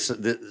reason for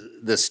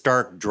the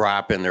stark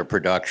drop in their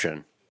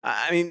production?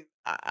 I mean,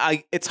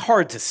 it's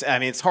hard to say. I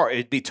mean, it's hard.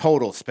 It'd be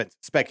total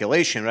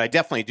speculation, but I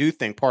definitely do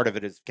think part of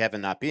it is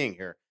Kevin not being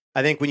here.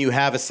 I think when you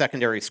have a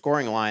secondary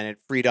scoring line, it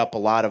freed up a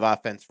lot of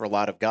offense for a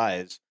lot of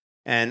guys.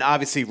 And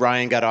obviously,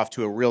 Ryan got off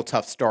to a real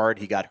tough start.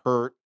 He got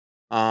hurt.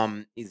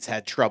 He's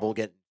had trouble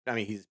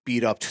he's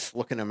beat up just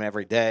looking at him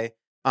every day.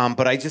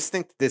 But I just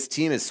think this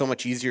team is so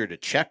much easier to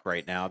check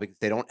right now because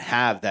they don't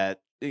have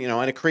that,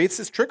 and it creates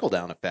this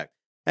trickle-down effect.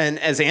 And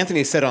as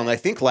Anthony said on, I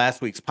think,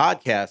 last week's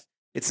podcast,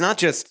 it's not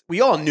just, we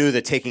all knew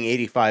that taking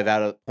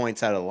 85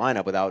 points out of the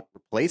lineup without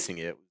replacing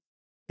it was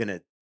going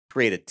to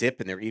create a dip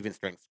in their even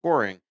strength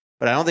scoring.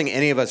 But I don't think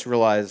any of us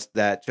realized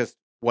that just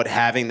what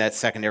having that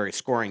secondary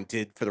scoring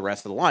did for the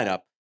rest of the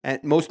lineup.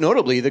 And most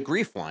notably, the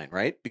Grief line,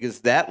 right?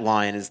 Because that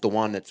line is the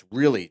one that's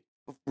really,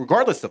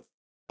 regardless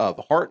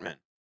of Hartman,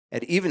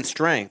 at even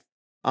strength,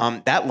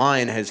 that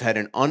line has had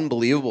an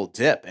unbelievable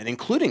dip, and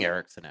including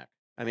Eriksson Ek.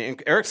 I mean,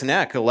 Eriksson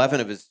Ek, 11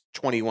 of his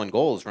 21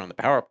 goals were on the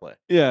power play.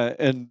 Yeah,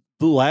 and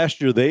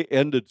last year they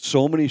ended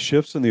so many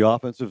shifts in the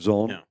offensive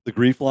zone, the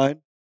Grief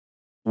line,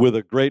 with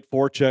a great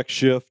forecheck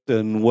shift,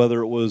 and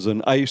whether it was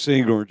an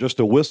icing or just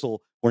a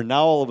whistle, where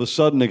now all of a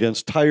sudden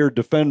against tired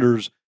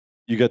defenders,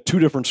 you got 2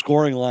 different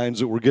scoring lines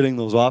that were getting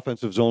those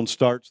offensive zone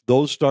starts.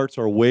 Those starts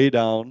are way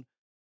down.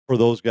 for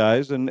those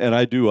guys, and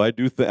I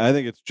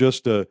think it's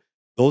just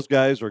those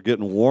guys are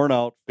getting worn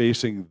out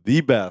facing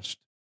the best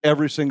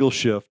every single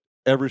shift,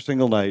 every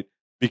single night,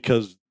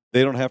 because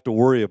they don't have to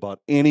worry about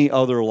any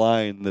other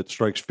line that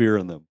strikes fear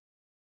in them.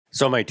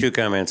 So my 2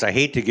 comments. I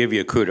hate to give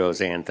you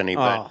kudos, Anthony,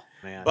 but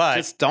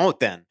just don't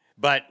then.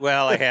 But,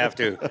 well, I have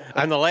to.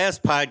 On the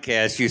last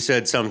podcast, you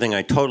said something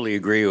I totally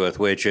agree with,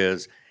 which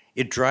is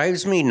it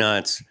drives me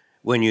nuts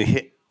when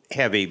you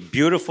have a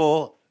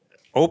beautiful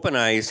open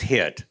ice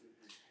hit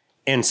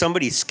and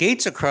somebody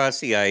skates across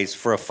the ice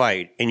for a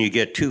fight and you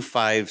get 2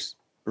 5s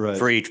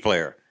for each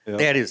player. Yep.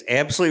 That is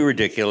absolutely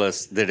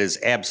ridiculous. That is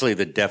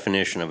absolutely the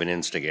definition of an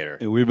instigator.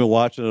 And we've been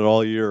watching it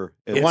all year.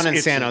 The one in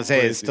San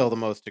Jose is still the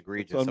most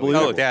egregious.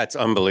 Oh, that's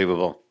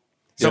unbelievable.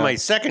 So Yeah. my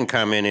second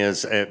comment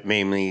is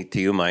mainly to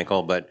you,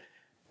 Michael, but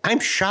I'm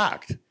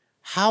shocked.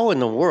 How in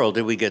the world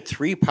did we get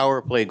 3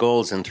 power play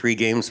goals in 3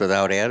 games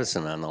without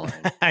Addison on the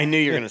line? I knew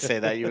you were going to say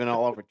that. You've been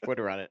all over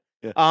Twitter on it.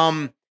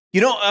 To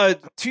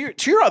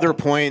your other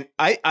point,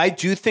 I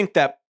do think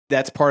that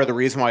that's part of the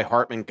reason why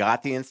Hartman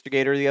got the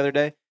instigator the other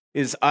day.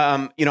 Is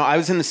I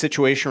was in the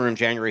Situation Room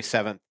January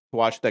 7th to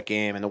watch that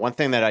game, and the one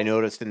thing that I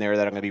noticed in there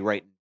that I'm going to be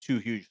writing 2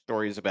 huge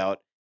stories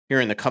about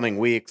here in the coming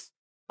weeks,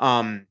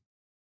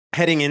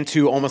 heading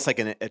into almost like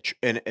a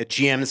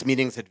GM's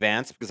meetings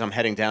advance, because I'm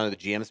heading down to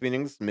the GM's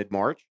meetings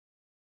mid-March,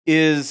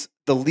 is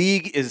the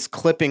league is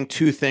clipping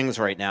 2 things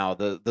right now.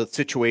 The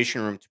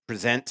Situation Room to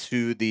present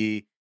to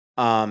the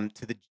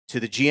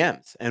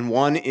GMs, and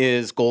one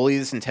is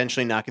goalies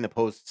intentionally knocking the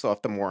posts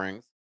off the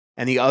moorings,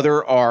 and the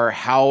other are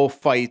how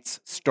fights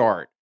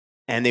start.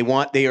 And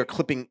they are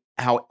clipping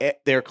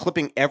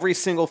every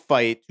single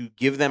fight to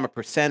give them a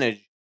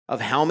percentage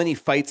of how many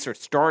fights are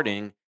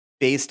starting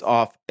based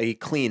off a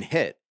clean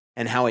hit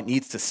and how it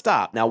needs to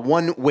stop. Now,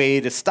 one way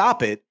to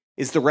stop it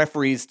is the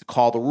referees to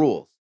call the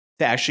rules,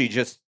 to actually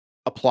just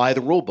apply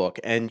the rule book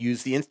and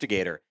use the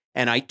instigator.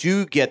 And I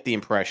do get the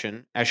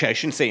impression, actually, I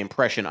shouldn't say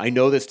impression, I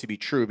know this to be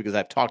true because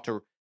I've talked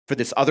to, for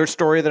this other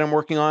story that I'm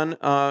working on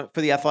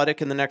for The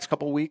Athletic in the next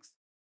couple of weeks,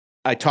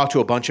 I talked to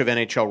a bunch of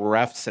NHL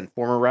refs and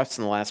former refs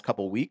in the last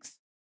couple of weeks,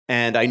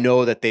 and I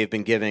know that they've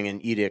been giving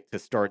an edict to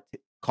start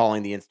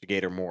calling the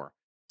instigator more.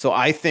 So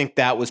I think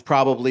that was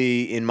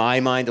probably, in my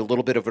mind, a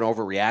little bit of an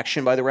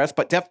overreaction by the refs,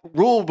 but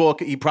rule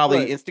book, he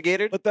probably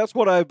instigated. But that's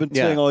what I've been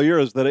saying all year,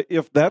 is that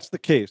if that's the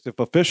case, if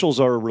officials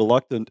are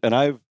reluctant, and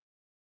I've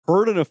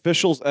heard an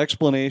official's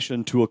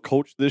explanation to a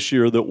coach this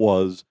year that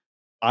was,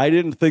 I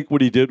didn't think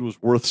what he did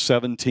was worth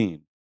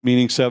 17,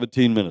 meaning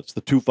 17 minutes,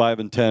 the 2, 5,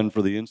 and 10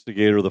 for the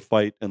instigator, the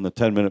fight, and the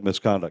 10-minute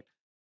misconduct.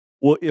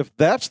 Well, if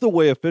that's the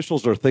way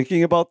officials are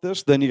thinking about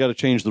this, then you got to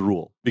change the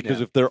rule.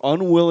 Because if they're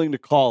unwilling to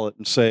call it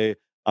and say,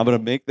 I'm going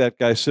to make that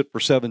guy sit for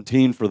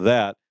 17 for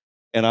that,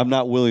 and I'm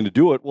not willing to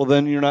do it, well,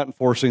 then you're not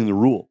enforcing the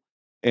rule.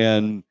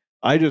 And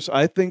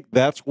I think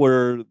that's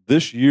where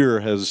this year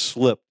has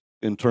slipped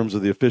in terms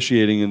of the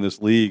officiating in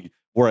this league,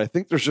 where I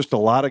think there's just a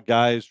lot of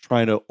guys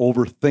trying to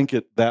overthink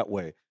it that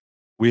way.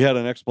 We had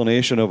an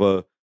explanation of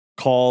a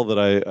call that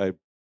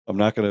I'm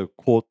not going to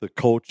quote the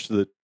coach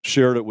that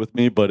shared it with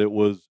me, but it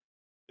was,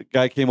 the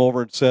guy came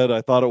over and said,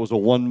 I thought it was a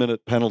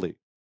 1-minute penalty.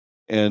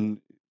 And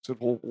I said,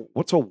 well,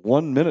 what's a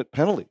 1-minute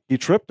penalty? He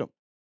tripped him.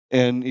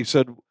 And he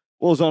said,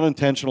 well, it was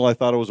unintentional. I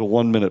thought it was a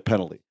 1-minute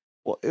penalty.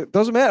 Well, it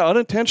doesn't matter,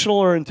 unintentional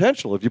or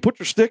intentional. If you put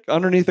your stick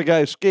underneath a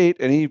guy's skate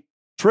and he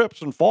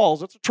trips and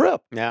falls, it's a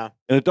trip. Yeah.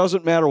 And it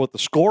doesn't matter what the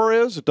score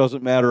is. It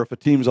doesn't matter if a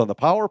team's on the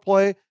power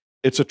play.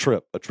 It's a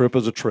trip. A trip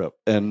is a trip.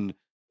 And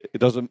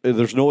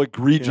there's no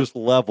egregious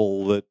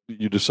level that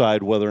you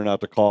decide whether or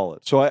not to call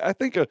it. So I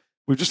think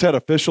we've just had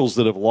officials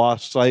that have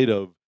lost sight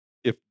of,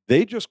 if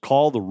they just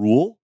call the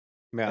rule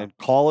and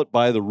call it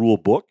by the rule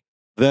book,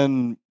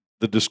 then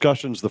the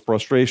discussions, the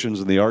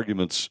frustrations, and the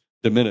arguments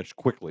diminish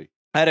quickly.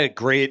 I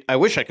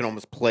wish I could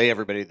almost play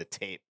everybody the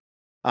tape.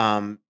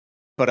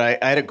 But I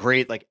had a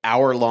great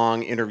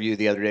hour-long interview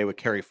the other day with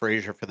Carrie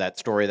Fraser for that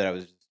story that I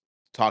was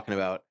talking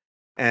about.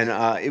 And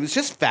it was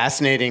just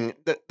fascinating.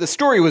 The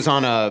story was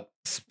on a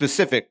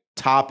specific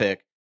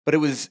topic, but it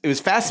was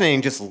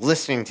fascinating just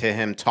listening to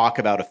him talk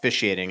about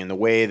officiating and the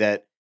way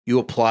that you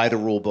apply the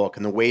rule book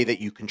and the way that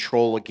you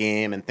control a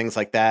game and things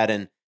like that.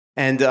 And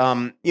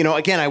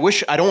again,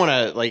 I don't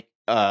want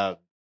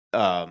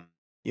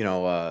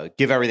to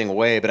give everything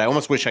away, but I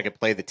almost wish I could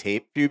play the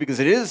tape for you because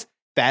it is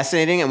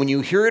fascinating. And when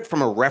you hear it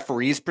from a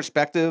referee's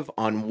perspective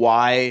on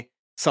why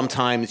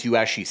sometimes you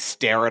actually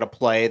stare at a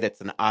play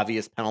that's an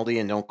obvious penalty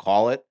and don't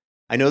call it,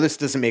 I know this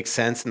doesn't make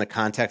sense in the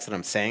context that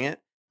I'm saying it,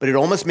 but it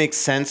almost makes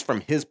sense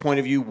from his point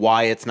of view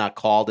why it's not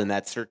called in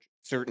that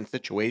certain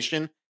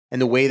situation.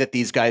 And the way that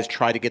these guys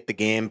try to get the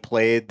game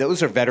played,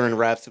 those are veteran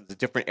refs. It was a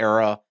different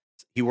era.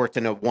 He worked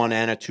in a 1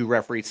 and a 2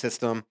 referee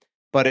system.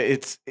 But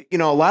it's, a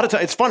lot of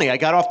times, it's funny. I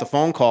got off the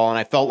phone call and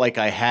I felt like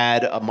I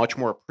had a much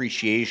more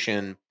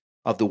appreciation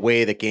of the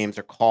way that games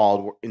are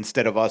called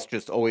instead of us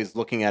just always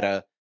looking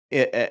at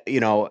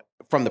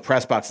from the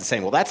press box and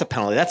saying, well, that's a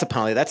penalty,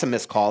 that's a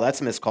missed call,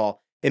 that's a missed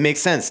call. It makes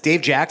sense.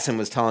 Dave Jackson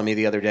was telling me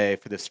the other day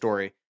for this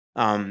story,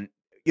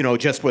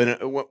 just when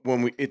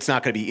it's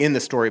not going to be in the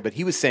story, but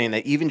he was saying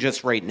that even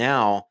just right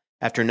now,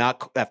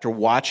 after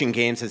watching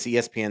games as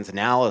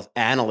ESPN's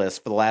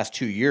analyst for the last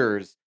 2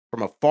 years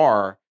from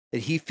afar, that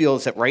he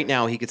feels that right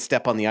now he could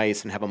step on the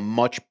ice and have a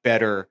much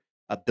better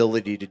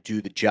ability to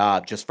do the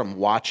job just from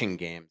watching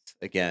games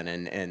again.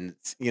 And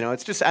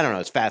it's just, I don't know,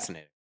 it's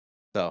fascinating.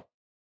 So,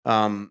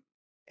 and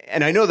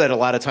I know that a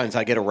lot of times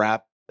I get a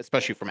rap,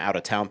 especially from out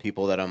of town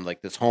people, that I'm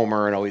like this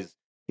homer and always,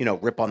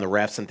 rip on the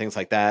refs and things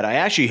like that. I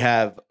actually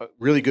have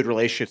really good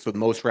relationships with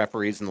most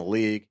referees in the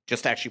league.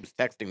 Just actually was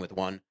texting with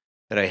one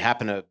that I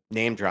happen to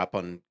name drop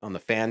on the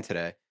fan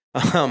today.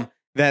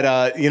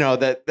 That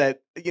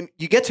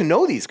you get to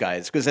know these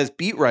guys because as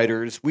beat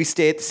writers, we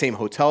stay at the same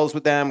hotels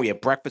with them. We have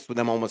breakfast with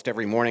them almost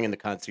every morning in the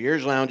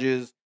concierge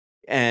lounges,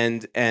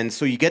 and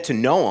so you get to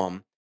know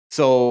them.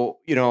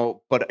 So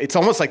but it's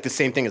almost like the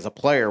same thing as a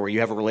player, where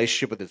you have a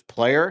relationship with this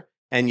player,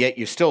 and yet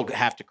you still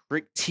have to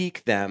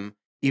critique them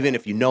even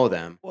if you know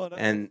them.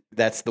 And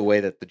that's the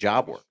way that the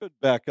job works. I should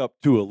back up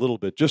too a little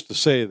bit just to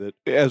say that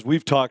as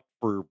we've talked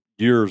for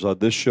years on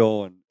this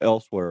show and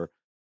elsewhere,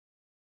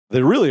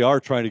 they really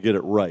are trying to get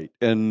it right.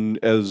 And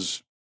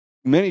as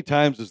many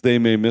times as they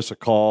may miss a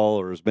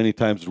call, or as many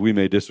times as we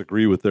may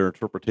disagree with their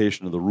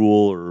interpretation of the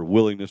rule or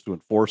willingness to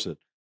enforce it,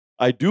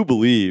 I do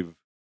believe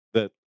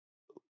that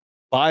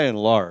by and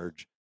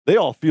large, they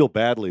all feel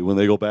badly when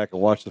they go back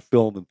and watch the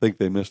film and think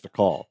they missed a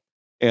call.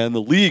 And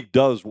the league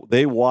does.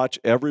 They watch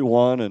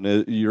everyone,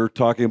 and you're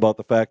talking about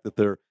the fact that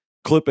they're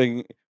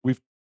clipping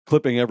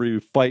every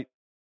fight.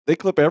 They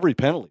clip every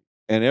penalty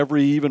and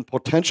every even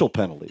potential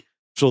penalty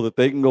so that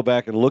they can go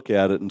back and look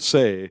at it and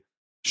say,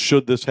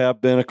 should this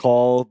have been a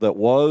call that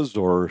was,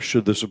 or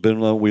should this have been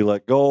one we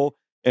let go?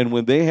 And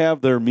when they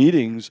have their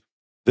meetings,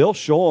 they'll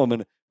show them.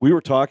 And we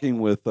were talking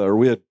with,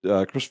 we had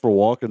Christopher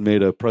Walken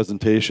made a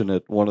presentation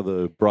at one of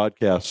the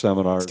broadcast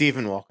seminars.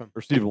 Stephen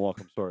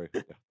Walken, sorry.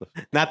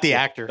 Not the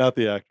actor. Not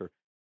the actor.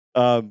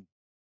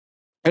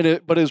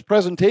 But his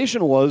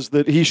presentation was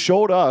that he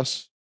showed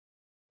us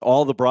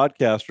all the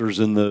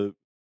broadcasters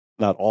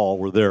not all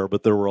were there,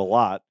 but there were a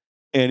lot.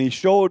 And he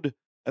showed,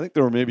 I think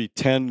there were maybe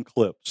 10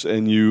 clips,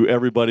 and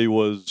everybody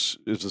was,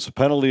 is this a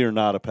penalty or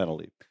not a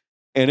penalty?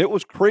 And it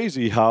was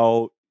crazy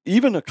how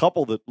even a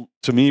couple that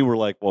to me were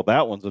like, well,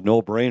 that one's a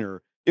no-brainer.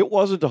 It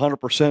wasn't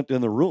 100%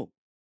 in the room.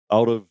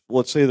 Out of,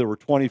 let's say there were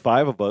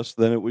 25 of us,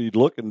 then it would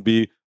look and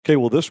be, okay,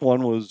 well, this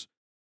one was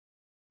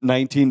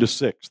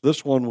 19-6.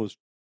 This one was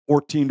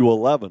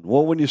 14-11.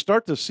 Well, when you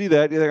start to see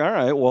that, you think, all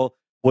right, well,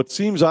 what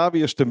seems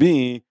obvious to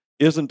me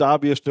isn't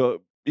obvious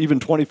to even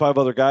 25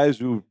 other guys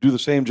who do the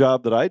same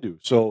job that I do.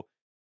 So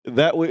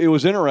it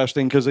was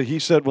interesting because he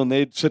said when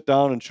they'd sit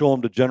down and show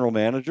them to general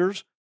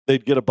managers,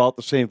 they'd get about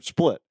the same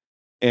split.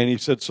 And he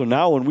said, so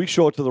now when we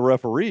show it to the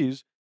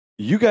referees,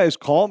 you guys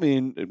call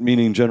me,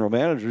 meaning general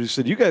managers, he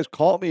said, you guys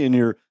call me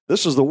and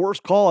this is the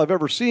worst call I've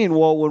ever seen.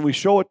 Well, when we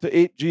show it to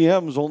 8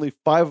 GMs, only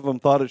 5 of them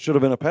thought it should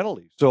have been a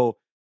penalty. So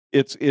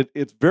it's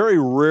very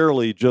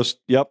rarely just,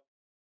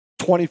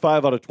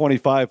 25 out of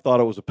 25 thought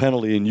it was a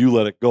penalty and you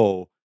let it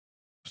go.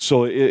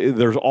 So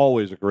there's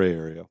always a gray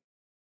area.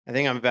 I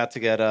think I'm about to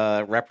get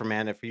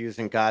reprimanded for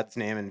using God's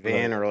name in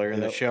vain earlier in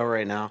the show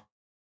right now.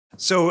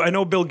 So I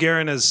know Bill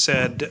Guerin has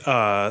said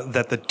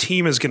that the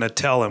team is going to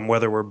tell him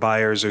whether we're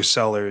buyers or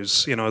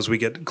sellers, as we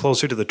get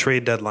closer to the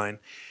trade deadline.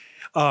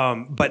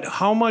 But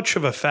how much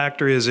of a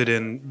factor is it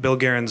in Bill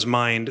Guerin's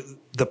mind,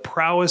 the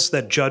prowess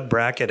that Judd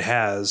Brackett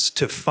has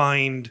to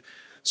find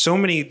so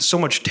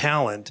much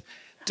talent?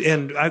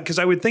 And because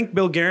I would think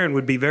Bill Guerin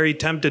would be very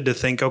tempted to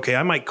think, okay,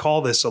 I might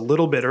call this a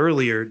little bit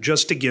earlier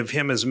just to give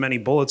him as many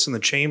bullets in the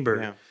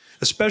chamber,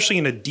 especially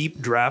in a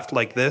deep draft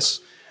like this.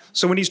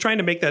 So when he's trying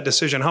to make that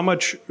decision,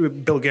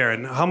 Bill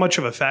Guerin, how much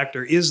of a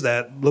factor is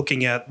that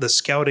looking at the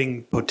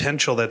scouting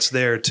potential that's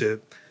there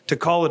to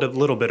call it a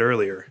little bit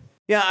earlier?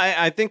 Yeah,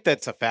 I think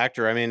that's a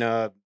factor. I mean,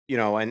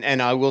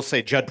 and I will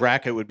say Judd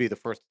Brackett would be the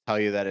first to tell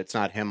you that it's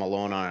not him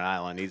alone on an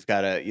island. He's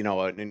got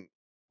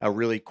a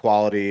really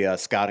quality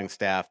scouting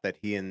staff that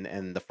he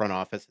and the front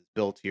office has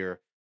built here.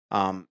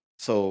 But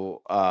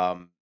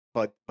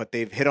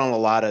they've hit on a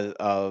lot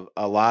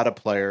of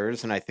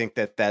players, and I think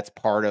that that's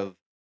part of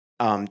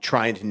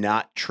trying to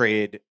not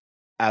trade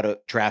out of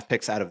draft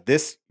picks out of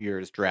this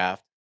year's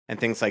draft and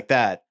things like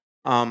that.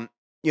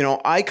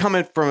 I come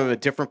in from a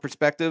different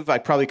perspective. I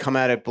probably come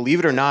at it, believe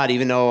it or not,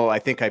 even though I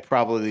think I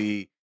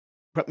probably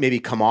maybe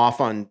come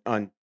off on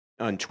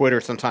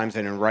Twitter sometimes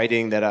and in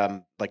writing that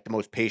I'm like the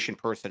most patient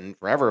person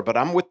forever, but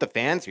I'm with the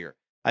fans here.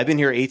 I've been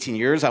here 18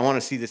 years. I want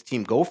to see this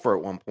team go for it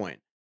at one point.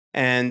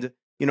 And,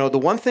 the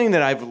one thing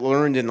that I've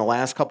learned in the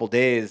last couple of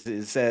days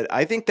is that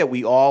I think that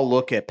we all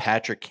look at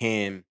Patrick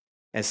Kane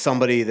as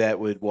somebody that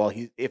would,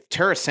 if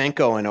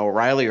Tarasenko and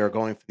O'Reilly are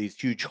going for these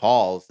huge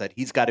hauls, that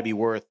he's got to be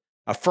worth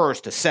a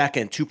first, a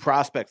second, 2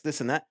 prospects,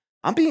 this and that.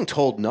 I'm being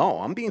told no.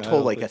 I'm being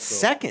told like a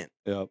second.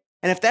 Yep.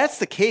 And if that's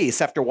the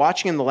case, after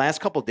watching him the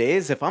last couple of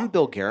days, if I'm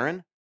Bill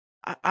Guerin,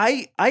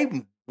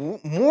 I'm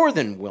more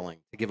than willing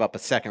to give up a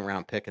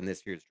second-round pick in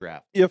this year's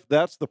draft. If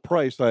that's the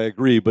price, I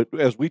agree. But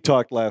as we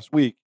talked last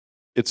week,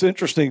 it's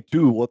interesting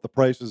too what the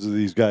prices of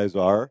these guys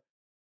are.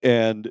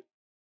 And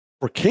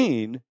for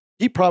Kane,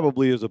 he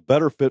probably is a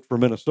better fit for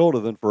Minnesota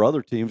than for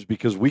other teams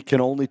because we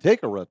can only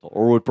take a rental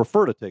or would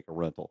prefer to take a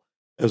rental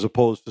as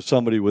opposed to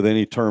somebody with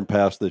any term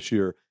past this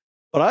year.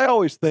 But I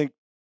always think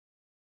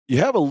you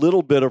have a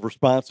little bit of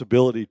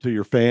responsibility to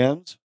your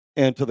fans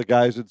and to the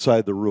guys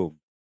inside the room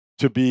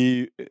to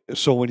be.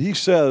 So when he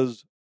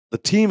says the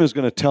team is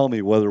going to tell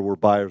me whether we're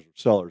buyers or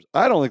sellers,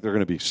 I don't think they're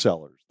going to be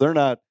sellers. They're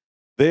not.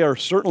 They are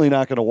certainly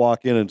not going to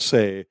walk in and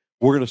say,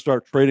 we're going to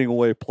start trading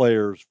away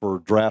players for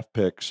draft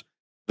picks.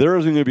 There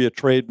isn't going to be a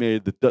trade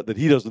made that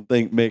he doesn't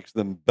think makes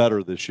them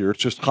better this year. It's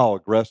just how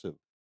aggressive.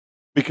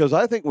 Because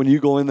I think when you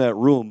go in that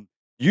room,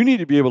 you need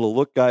to be able to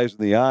look guys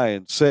in the eye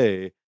and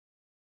say,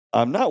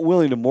 I'm not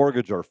willing to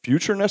mortgage our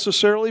future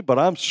necessarily, but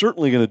I'm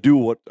certainly going to do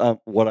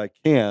what I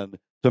can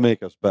to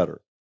make us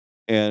better.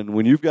 And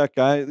when you've got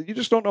guys, you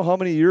just don't know how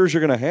many years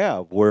you're going to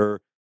have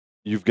where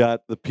you've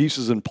got the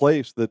pieces in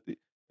place that,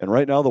 and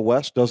right now the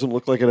West doesn't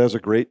look like it has a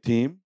great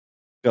team.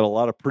 Got a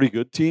lot of pretty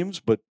good teams,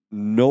 but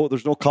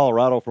there's no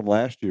Colorado from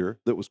last year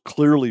that was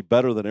clearly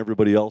better than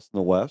everybody else in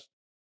the West.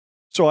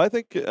 So I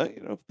think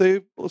if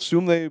they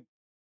assume they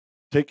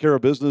take care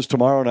of business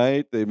tomorrow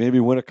night, they maybe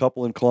win a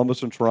couple in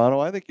Columbus and Toronto.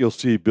 I think you'll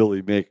see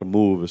Billy make a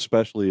move,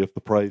 especially if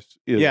the price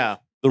is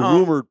the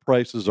rumored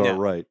prices are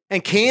right.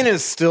 And Kane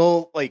is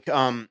still like,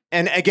 and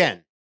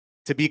again,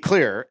 to be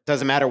clear, it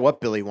doesn't matter what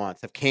Billy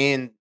wants. If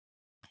Kane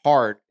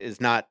Hart is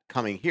not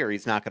coming here,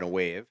 he's not going to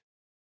waive.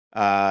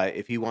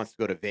 If he wants to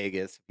go to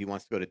Vegas, if he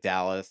wants to go to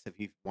Dallas, if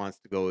he wants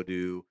to go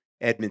to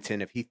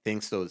Edmonton, if he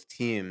thinks those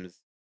teams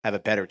have a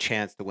better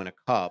chance to win a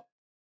cup,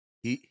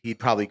 he'd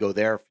probably go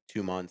there for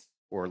 2 months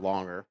or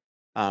longer,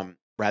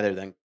 rather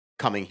than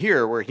coming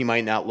here where he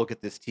might not look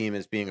at this team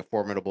as being a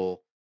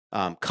formidable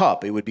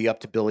cup. It would be up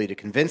to Billy to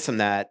convince him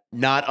that,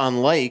 not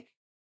unlike,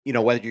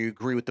 whether you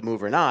agree with the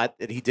move or not,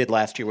 that he did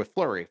last year with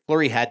Fleury.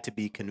 Fleury had to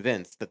be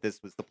convinced that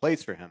this was the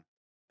place for him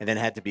and then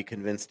had to be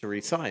convinced to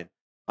re-sign.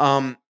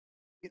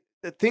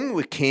 The thing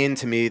with Kane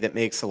to me that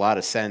makes a lot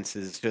of sense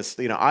is just,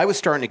 I was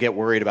starting to get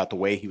worried about the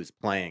way he was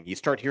playing. You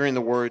start hearing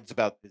the words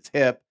about his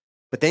hip,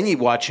 but then you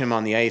watch him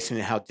on the ice and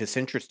how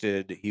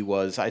disinterested he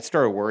was. I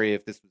started worrying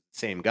if this was the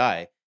same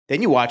guy.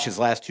 Then you watch his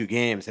last 2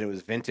 games and it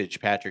was vintage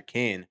Patrick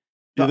Kane.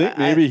 Do you think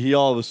maybe he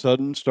all of a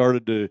sudden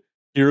started to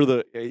hear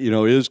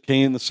is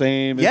Kane the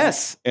same?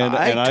 Yes. And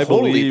I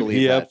totally believe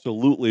he that.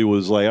 Absolutely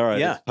was like, all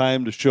right, it's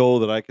time to show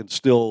that I can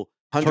still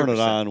 100%. Turn it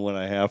on when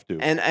I have to.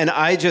 And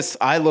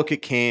I look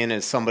at Kane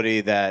as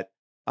somebody that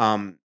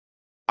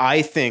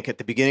I think at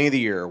the beginning of the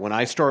year, when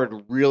I started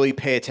to really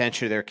pay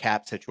attention to their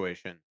cap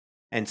situation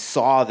and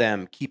saw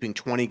them keeping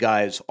 20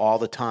 guys all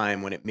the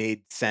time when it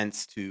made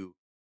sense to,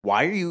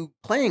 why are you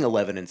playing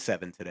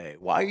 11-7 today?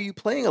 Why are you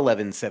playing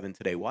 11-7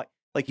 today? Why?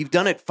 Like, you've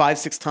done it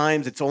 5-6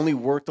 times. It's only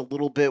worked a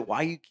little bit.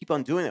 Why do you keep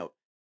on doing it?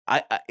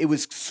 It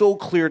was so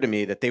clear to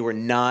me that they were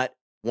not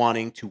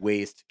wanting to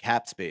waste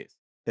cap space,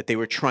 that they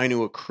were trying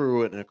to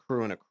accrue it and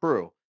accrue and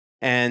accrue.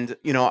 And,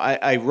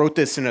 I wrote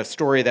this in a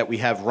story that we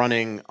have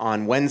running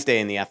on Wednesday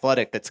in The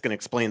Athletic that's going to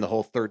explain the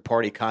whole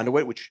third-party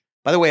conduit, which,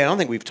 by the way, I don't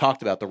think we've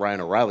talked about the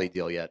Ryan O'Reilly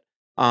deal yet.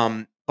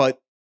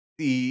 But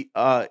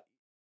I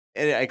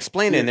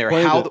explained in there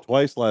how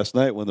twice last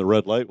night when the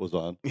red light was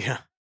on. Yeah.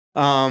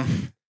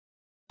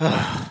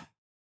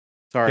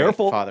 Sorry,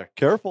 careful, Father.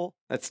 Careful.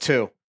 That's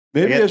 2.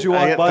 Maybe as you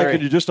walk by,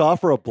 could you just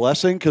offer a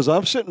blessing? Because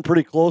I'm sitting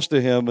pretty close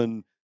to him,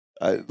 and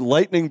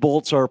lightning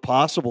bolts are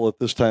possible at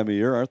this time of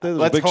year, aren't they?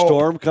 There's a big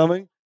storm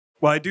coming.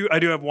 Well, I do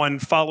have one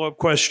follow-up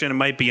question. It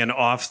might be an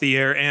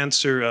off-the-air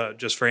answer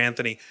just for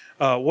Anthony.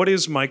 What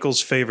is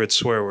Michael's favorite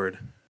swear word?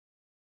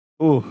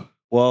 Oh,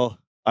 well,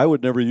 I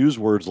would never use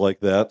words like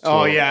that. So.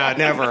 Oh, yeah,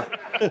 never.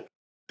 I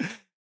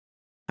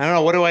don't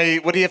know.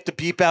 What do you have to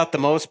beep out the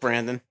most,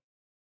 Brandon?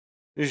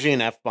 Usually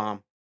an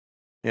F-bomb.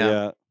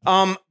 Yeah.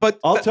 But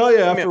I'll tell you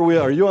after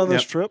are you on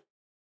this trip?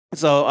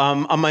 So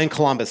I'm in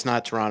Columbus,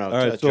 not Toronto.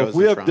 All right. So if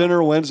we have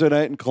dinner Wednesday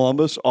night in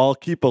Columbus, I'll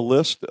keep a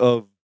list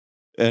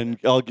and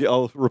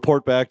I'll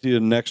report back to you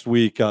next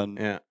week on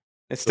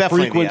it's the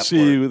definitely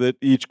frequency that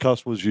each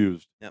cuss was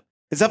used. Yep.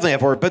 It's definitely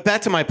F word. But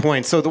back to my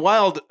point. So the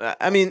Wild,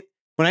 when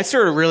I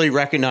started to really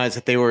recognize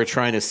that they were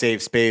trying to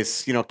save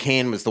space,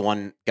 Kane was the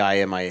one guy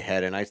in my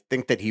head, and I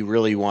think that he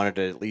really wanted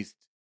to at least,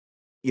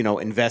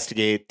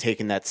 investigate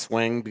taking that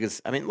swing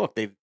because look,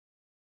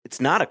 it's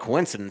not a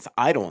coincidence,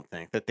 I don't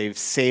think, that they've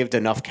saved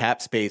enough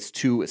cap space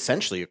to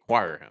essentially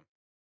acquire him.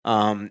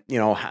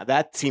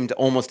 That seemed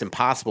almost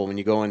impossible when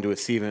you go into a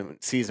season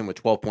with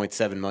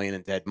 $12.7 million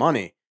in dead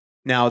money.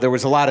 Now, there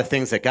was a lot of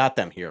things that got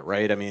them here,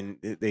 right?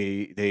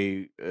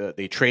 They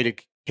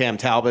traded Cam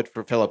Talbot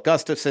for Philip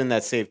Gustafson.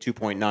 That saved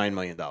 $2.9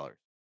 million.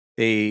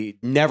 They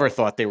never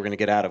thought they were going to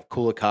get out of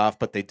Kulikov,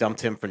 but they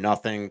dumped him for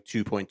nothing,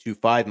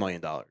 $2.25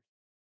 million.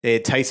 They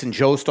had Tyson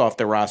Jost off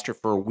their roster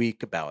for a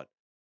week about.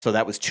 So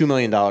that was $2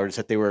 million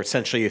that they were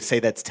essentially, say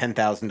that's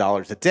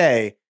 $10,000 a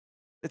day.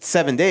 It's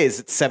 7 days.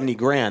 It's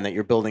 $70,000 that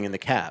you're building in the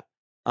cap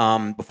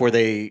before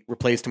they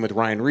replaced him with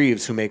Ryan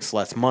Reeves, who makes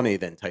less money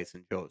than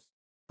Tyson Jost.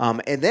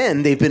 And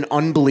then they've been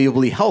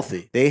unbelievably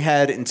healthy. They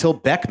had, until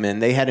Beckman,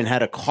 they hadn't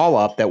had a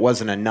call-up that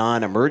wasn't a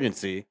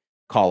non-emergency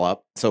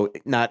call-up, so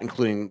not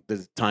including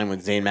the time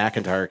when Zane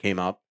McIntyre came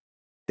up.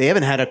 They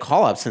haven't had a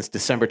call-up since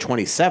December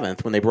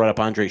 27th when they brought up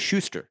Andre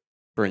Schuster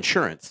for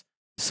insurance.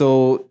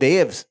 So they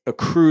have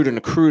accrued and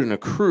accrued and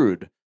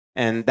accrued,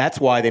 and that's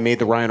why they made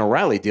the Ryan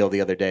O'Reilly deal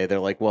the other day. They're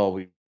like, well,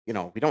 we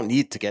don't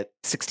need to get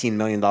 $16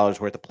 million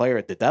worth of player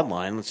at the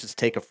deadline. Let's just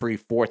take a free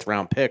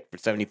 4th-round pick for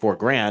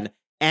 $74,000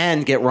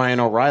 and get Ryan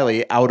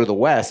O'Reilly out of the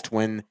West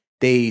when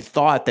they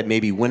thought that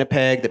maybe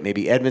Winnipeg, that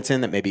maybe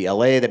Edmonton, that maybe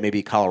LA, that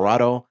maybe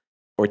Colorado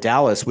or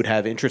Dallas would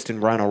have interest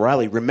in Ryan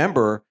O'Reilly.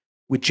 Remember,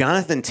 with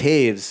Jonathan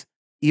Toews,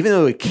 even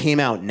though it came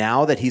out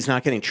now that he's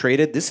not getting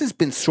traded, this has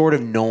been sort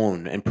of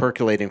known and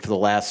percolating for the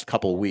last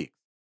couple of weeks.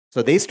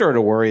 So they started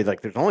to worry,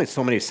 like, there's only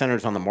so many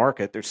centers on the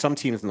market. There's some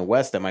teams in the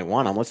West that might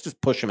want him. Let's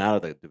just push him out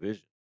of the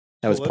division.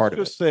 That was part of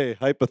it. Let's just say,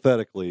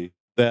 hypothetically,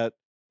 that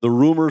the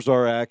rumors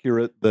are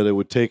accurate that it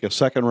would take a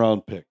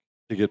 2nd-round pick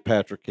to get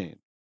Patrick Kane.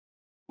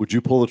 Would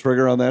you pull the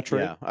trigger on that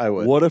trade? Yeah, I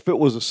would. What if it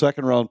was a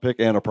 2nd-round pick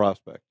and a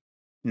prospect?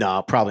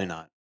 No, probably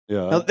not.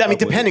 Yeah, now, I mean,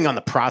 depending on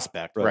the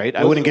prospect, right?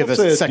 I wouldn't give let's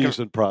a say second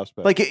decent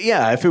prospect. Like,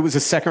 yeah, if it was a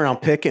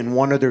 2nd-round pick and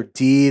one other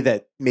D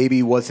that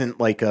maybe wasn't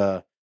like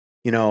a,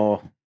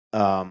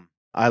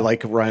 I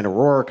like Ryan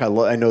O'Rourke.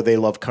 I know they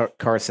love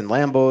Carson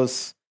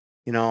Lambos.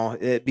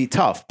 It'd be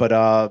tough.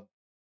 But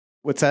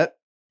what's that?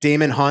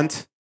 Damon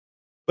Hunt.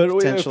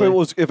 But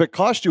if it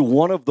cost you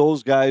one of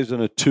those guys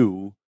and a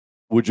 2,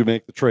 would you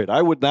make the trade?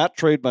 I would not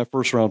trade my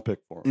 1st-round pick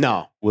for him.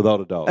 No, without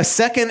a doubt. A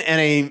second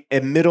and a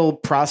middle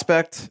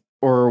prospect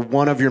or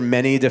one of your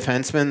many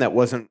defensemen that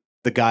wasn't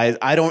the guys.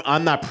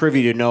 I'm not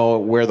privy to know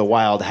where the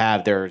Wild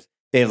have theirs.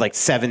 They have like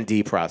 7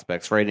 D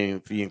prospects, right?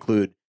 And if you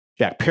include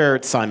Jack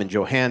Parrott, Simon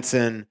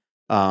Johansson,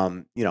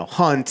 Hunt,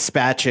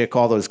 Spacek,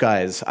 all those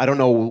guys. I don't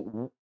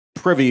know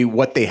privy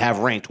what they have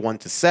ranked 1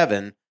 to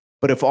 7,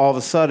 but if all of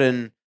a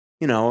sudden,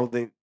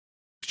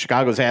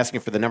 Chicago's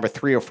asking for the number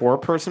 3 or 4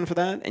 person for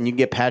that, and you can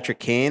get Patrick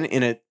Kane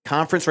in a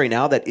conference right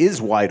now that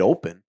is wide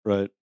open.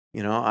 Right.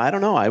 I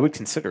don't know. I would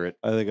consider it.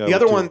 I think the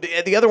other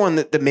one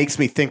that makes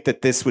me think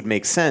that this would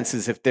make sense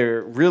is if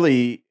they're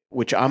really,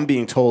 which I'm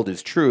being told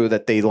is true,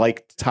 that they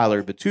like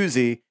Tyler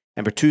Bertuzzi,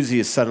 and Bertuzzi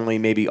is suddenly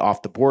maybe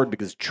off the board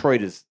because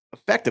Detroit is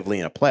effectively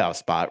in a playoff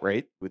spot,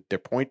 right, with their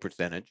point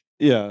percentage.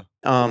 Yeah.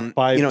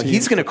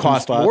 He's going to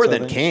cost more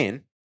than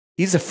Kane.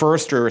 He's a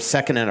 1st or a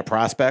 2nd and a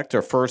prospect,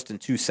 or 1st and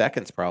 2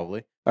 seconds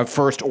probably, or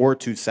 1st or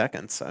 2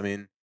 seconds. I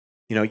mean,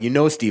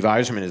 Steve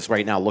Yzerman is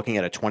right now looking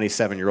at a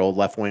 27-year-old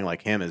left wing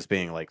like him as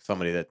being like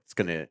somebody that's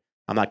going to,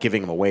 I'm not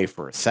giving him away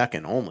for a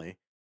 2nd only.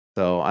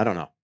 So I don't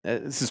know.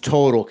 This is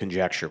total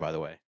conjecture, by the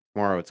way.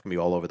 Tomorrow it's going to be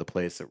all over the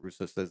place that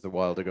Russo says the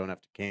Wild are going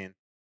after Kane.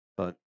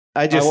 But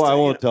I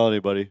won't tell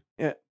anybody.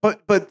 Yeah,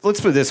 but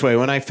let's put it this way.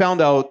 When I found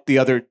out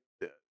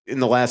in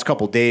the last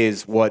couple of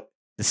days what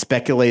the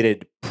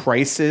speculated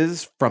price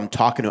is from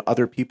talking to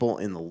other people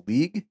in the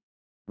league,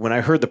 when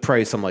I heard the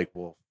price, I'm like,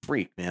 well,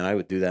 freak, man, I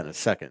would do that in a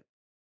second.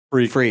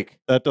 Freak.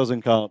 That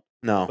doesn't count.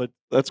 No. But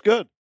that's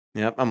good.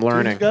 Yep, I'm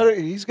learning.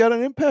 He's got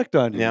an impact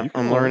on you. Yeah,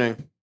 I'm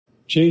learning.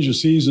 Change of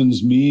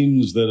seasons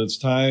means that it's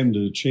time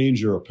to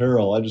change your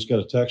apparel. I just got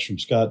a text from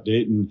Scott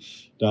Dayton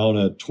down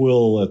at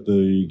Twill at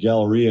the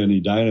Galleria in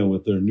Edina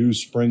with their new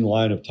spring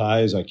line of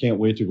ties. I can't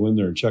wait to go in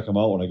there and check them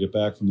out when I get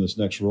back from this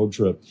next road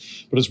trip.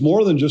 But it's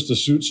more than just a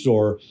suit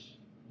store.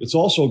 It's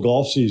also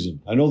golf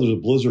season. I know there's a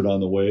blizzard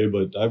on the way,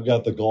 but I've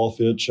got the golf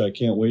itch. I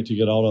can't wait to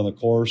get out on the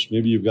course.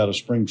 Maybe you've got a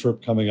spring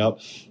trip coming up.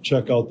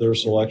 Check out their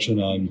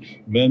selection on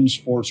men's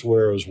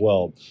sportswear as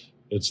well.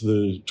 It's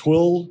the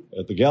Twill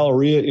at the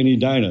Galleria in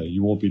Edina.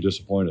 You won't be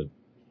disappointed.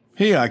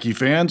 Hey, hockey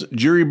fans.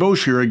 Jerry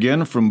Bosch here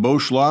again from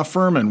Bosch Law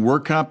Firm and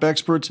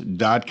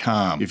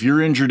WorkCompExperts.com. If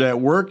you're injured at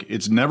work,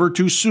 it's never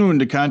too soon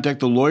to contact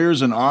the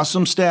lawyers and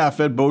awesome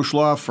staff at Bosch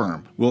Law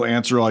Firm. We'll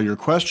answer all your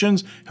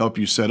questions, help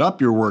you set up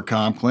your work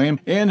comp claim,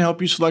 and help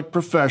you select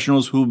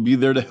professionals who will be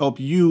there to help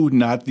you,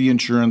 not the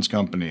insurance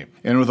company.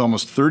 And with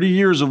almost 30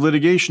 years of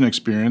litigation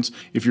experience,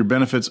 if your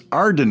benefits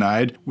are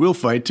denied, we'll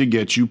fight to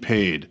get you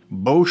paid.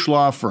 Bosch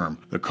Law Firm.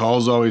 The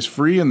call's always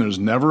free and there's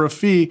never a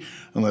fee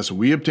unless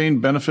we obtain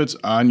benefits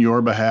on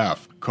your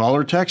behalf. Call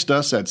or text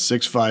us at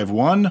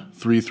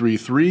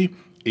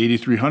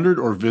 651-333-8300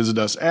 or visit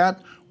us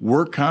at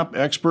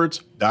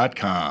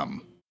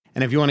WorkCompExperts.com.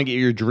 And if you want to get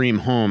your dream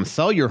home,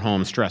 sell your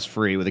home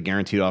stress-free with a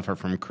guaranteed offer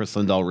from Chris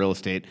Lindahl Real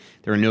Estate.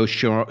 There are no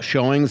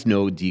showings,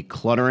 no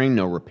decluttering,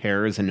 no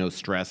repairs, and no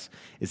stress.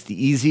 It's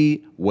the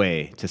easy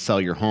way to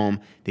sell your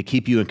home. They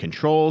keep you in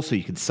control so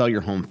you can sell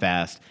your home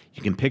fast.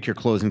 You can pick your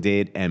closing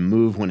date and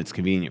move when it's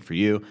convenient for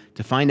you.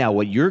 To find out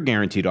what your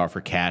guaranteed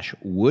offer cash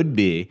would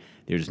be,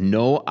 there's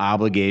no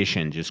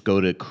obligation. Just go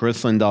to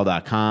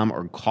chrislindahl.com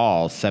or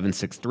call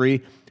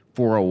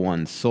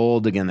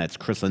 763-401-SOLD. Again, that's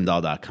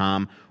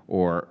chrislindahl.com.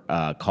 or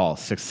call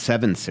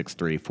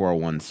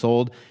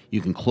 763-401-SOLD.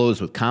 You can close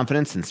with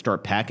confidence and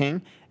start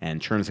packing,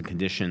 and terms and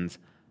conditions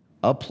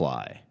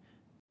apply.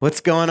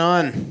 What's going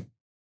on?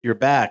 You're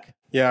back.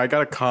 Yeah, I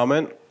got a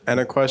comment And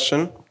a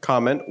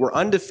comment. We're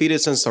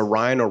undefeated since the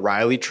Ryan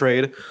O'Reilly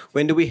trade.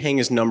 When do we hang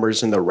his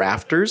numbers in the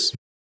rafters?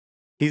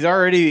 They've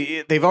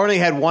already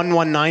had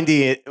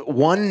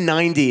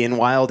 190 in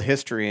Wild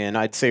history, and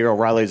I'd say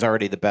O'Reilly's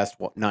already the best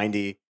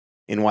 90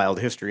 in Wild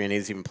history, and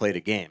he's even played a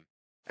game.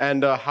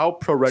 And how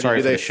pro-ready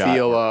do they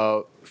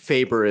feel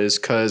Faber is?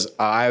 Because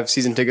I have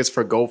season tickets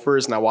for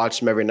Gophers, and I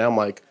watch him every night. I'm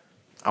like,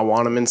 I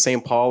want him in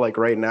St. Paul like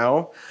right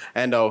now.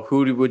 And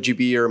who would you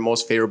be your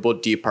most favorable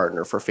D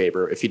partner for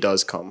Faber if he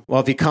does come?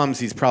 Well, if he comes,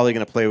 he's probably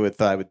going to play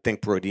with, I would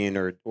think,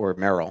 Brodin or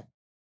Merrill.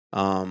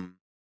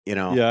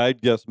 Yeah,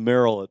 I'd guess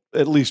Merrill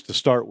at least to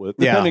start with,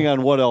 depending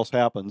on what else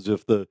happens.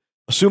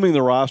 Assuming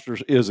the roster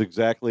is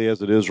exactly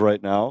as it is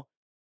right now,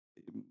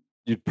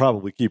 you'd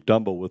probably keep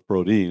Dumbo with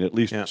Brodin, at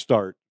least to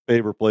start.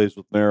 Faber plays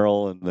with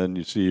Merrill, and then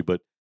you see.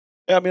 But,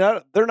 I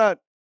mean, they're not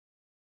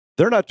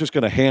just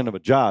going to hand him a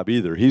job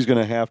either. He's going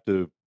to have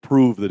to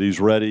prove that he's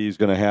ready. He's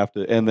going to have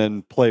to, and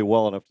then play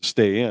well enough to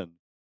stay in.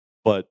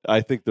 But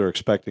I think they're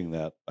expecting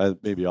that,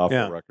 maybe off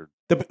the record.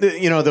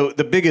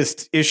 The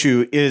biggest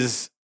issue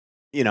is,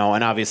 and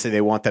obviously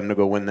they want them to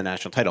go win the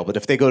national title. But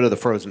if they go to the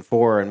Frozen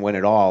Four and win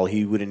it all,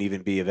 he wouldn't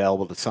even be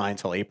available to sign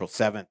until April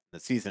 7th.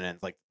 The season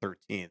ends like the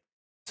 13th.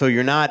 So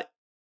you're not,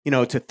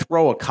 to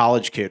throw a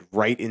college kid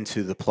right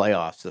into the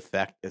playoffs,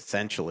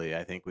 essentially,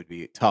 I think would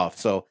be tough.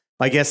 So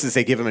my guess is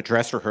they give him a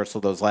dress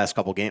rehearsal those last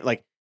couple games.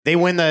 Like they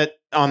win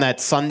on that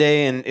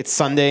Sunday, and it's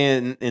Sunday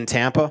in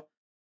Tampa.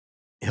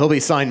 He'll be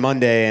signed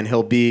Monday, and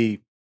he'll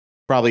be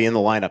probably in the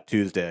lineup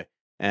Tuesday.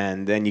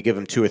 And then you give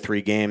him 2 or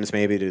 3 games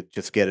maybe to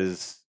just get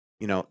his.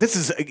 This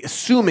is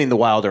assuming the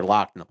Wild are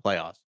locked in the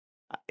playoffs.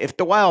 If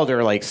the Wild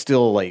are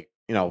still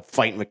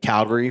fighting with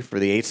Calgary for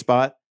the 8th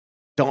spot,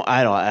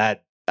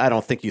 I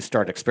don't think you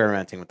start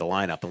experimenting with the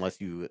lineup unless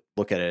you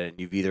look at it and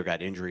you've either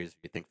got injuries or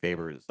you think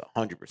Faber is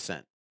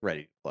 100%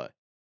 ready to play.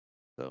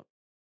 So,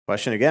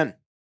 question again.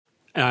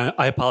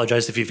 I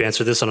apologize if you've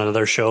answered this on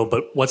another show,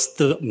 but what's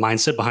the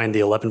mindset behind the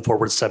 11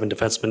 forward, 7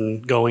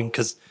 defensemen going?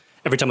 Because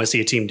every time I see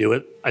a team do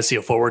it, I see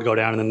a forward go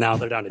down, and then now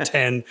they're down to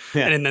 10,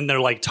 and then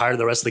they're tired of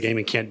the rest of the game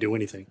and can't do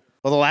anything.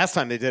 Well, the last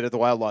time they did it, the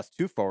Wild lost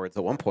 2 forwards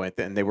at one point,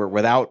 and they were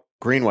without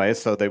Greenway,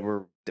 so they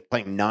were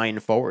playing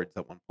 9 forwards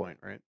at one point,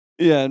 right?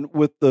 Yeah, and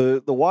with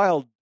the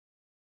Wild,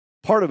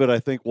 part of it, I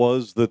think,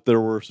 was that there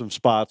were some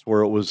spots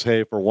where it was,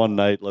 hey, for one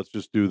night, let's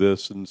just do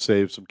this and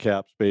save some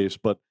cap space.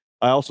 But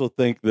I also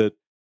think that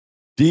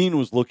Dean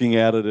was looking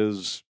at it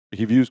as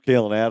he views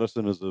Kalen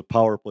Addison as a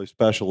power play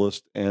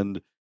specialist,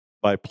 and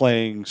by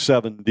playing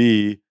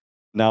 7D,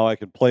 now I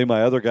can play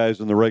my other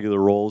guys in the regular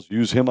roles,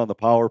 use him on the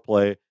power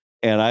play,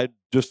 and I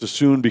just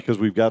assume because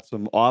we've got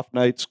some off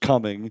nights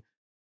coming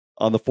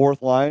on the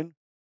 4th line,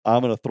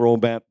 I'm going to throw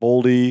Matt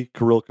Boldy,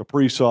 Kirill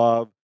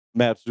Kaprizov,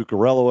 Matt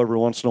Zuccarello every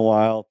once in a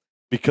while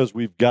because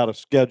we've got a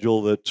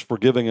schedule that's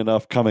forgiving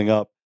enough coming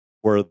up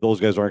where those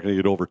guys aren't going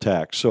to get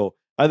overtaxed. So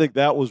I think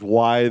that was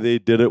why they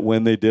did it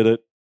when they did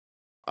it.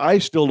 I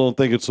still don't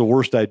think it's the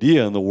worst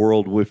idea in the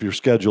world if your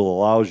schedule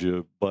allows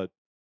you, but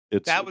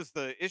that was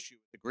the issue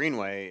with the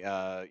Greenway,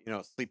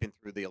 sleeping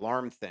through the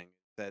alarm thing.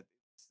 That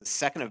it's the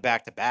second of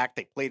back-to-back.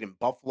 They played in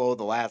Buffalo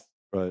the last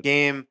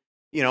game.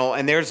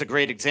 And there's a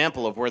great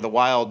example of where the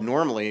Wild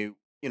normally,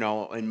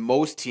 and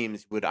most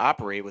teams would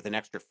operate with an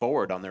extra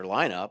forward on their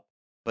lineup,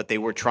 but they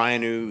were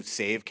trying to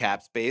save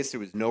cap space. There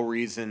was no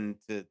reason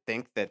to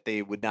think that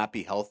they would not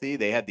be healthy.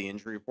 They had the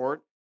injury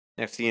report.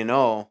 Next thing you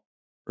know,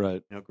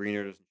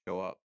 Greener doesn't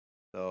show up.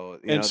 So,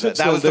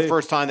 that was the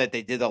first time that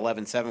they did the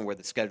 11-7 where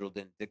the schedule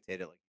didn't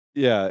dictate it.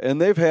 Yeah, and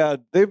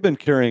they've been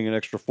carrying an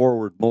extra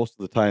forward most of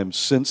the time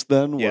since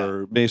then,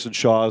 where Mason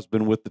Shaw has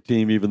been with the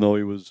team, even though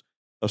he was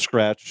a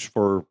scratch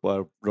for,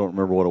 I don't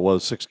remember what it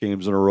was, 6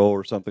 games in a row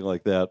or something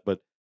like that. But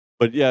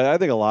yeah, I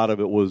think a lot of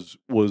it was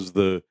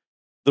there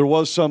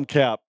was some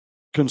cap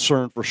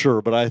concern for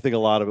sure, but I think a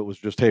lot of it was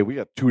just, hey, we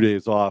got 2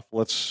 days off.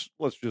 Let's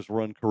just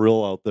run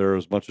Kirill out there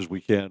as much as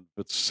we can.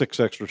 If it's 6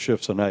 extra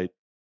shifts a night,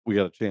 we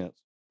got a chance.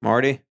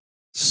 Marty?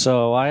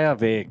 So I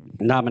have a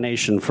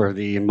nomination for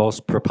the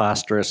most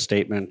preposterous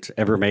statement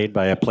ever made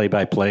by a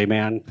play-by-play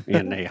man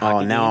in a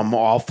hockey game. I'm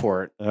all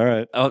for it. All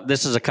right. Oh,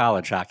 this is a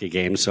college hockey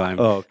game,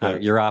 so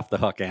you're off the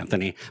hook,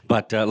 Anthony.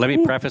 But let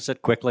me preface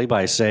it quickly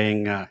by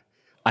saying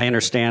I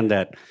understand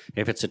that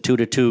if it's a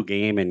 2-2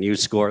 game and you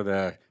score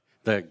the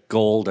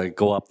goal to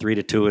go up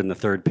 3-2 in the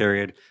third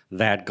period,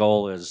 that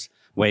goal is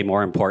way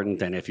more important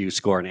than if you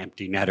score an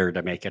empty netter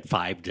to make it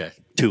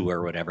 5-2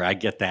 or whatever. I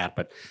get that,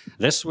 but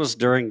this was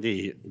during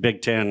the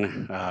Big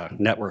Ten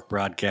network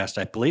broadcast.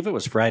 I believe it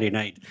was Friday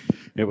night.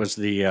 It was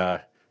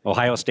the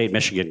Ohio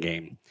State-Michigan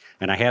game,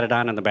 and I had it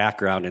on in the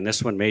background, and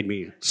this one made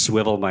me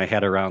swivel my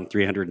head around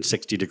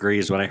 360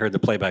 degrees when I heard the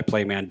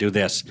play-by-play man do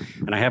this,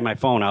 and I had my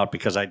phone out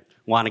because I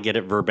want to get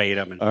it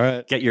verbatim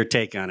and get your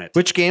take on it.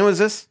 Which game was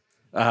this?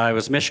 It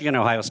was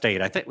Michigan-Ohio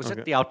State. I think was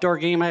it the outdoor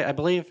game, I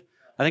believe?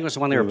 I think it was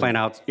the one they were playing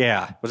out.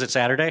 Yeah. Was it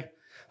Saturday?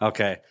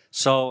 Okay.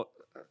 So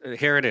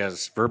here it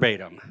is,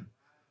 verbatim.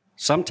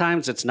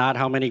 Sometimes it's not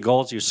how many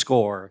goals you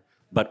score,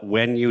 but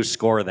when you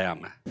score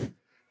them.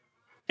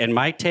 And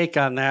my take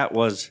on that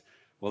was,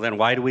 well, then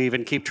why do we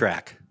even keep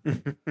track?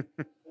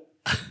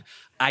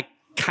 I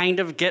kind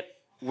of get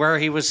where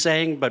he was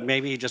saying, but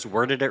maybe he just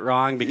worded it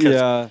wrong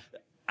because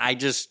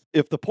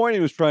if the point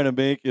he was trying to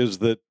make is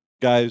that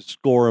guys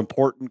score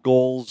important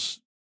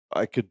goals,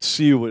 I could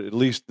see at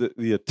least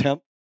the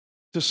attempt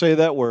to say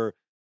that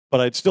but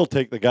I'd still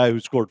take the guy who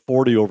scored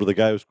 40 over the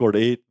guy who scored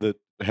 8 that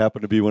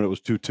happened to be when it was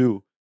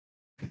 2-2.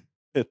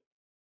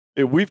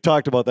 We've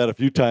talked about that a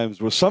few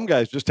times where some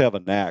guys just have a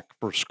knack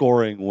for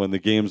scoring when the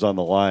game's on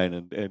the line,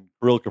 and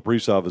Kirill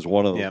Kaprizov is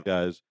one of those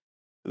guys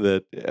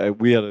that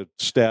we had a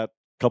stat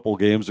a couple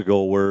games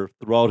ago where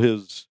throughout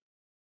his,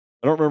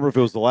 I don't remember if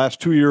it was the last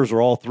 2 years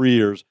or all 3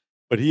 years,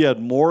 but he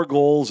had more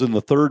goals in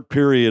the third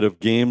period of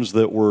games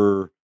that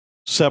were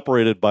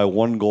separated by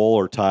 1 goal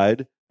or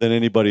tied than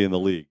anybody in the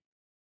league.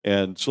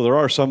 And so there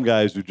are some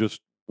guys who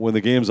just, when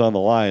the game's on the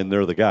line,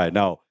 they're the guy.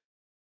 Now,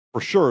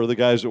 for sure, the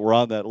guys that were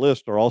on that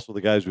list are also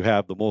the guys who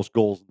have the most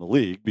goals in the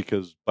league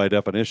because, by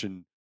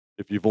definition,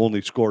 if you've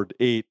only scored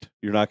 8,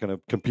 you're not going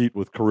to compete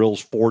with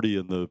Kirill's 40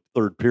 in the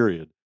third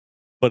period.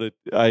 But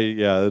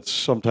it's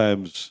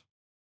sometimes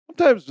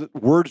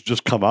words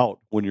just come out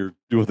when you're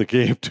doing the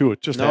game too.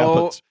 It just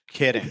happens.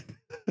 Kidding.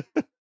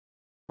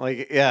 I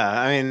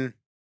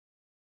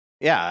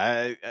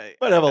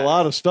might have a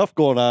lot of stuff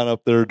going on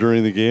up there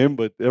during the game,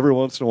 but every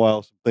once in a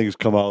while, some things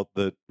come out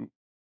that,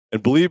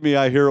 and believe me,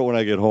 I hear it when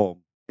I get home.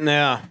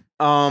 Yeah.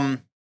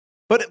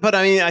 But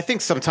I mean, I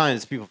think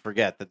sometimes people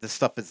forget that this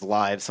stuff is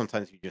live.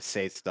 Sometimes you just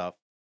say stuff.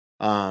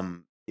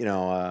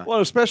 Well,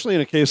 especially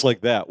in a case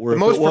like that, where the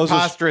most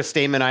preposterous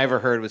statement I ever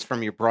heard was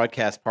from your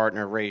broadcast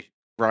partner,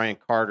 Ryan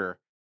Carter,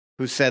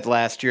 who said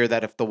last year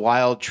that if the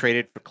Wild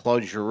traded for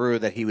Claude Giroux,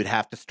 that he would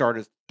have to start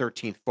as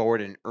 13th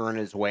forward and earn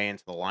his way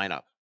into the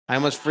lineup. I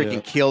almost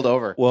freaking keeled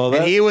over. Well,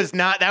 and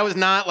that was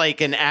not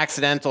like an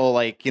accidental,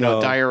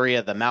 diarrhea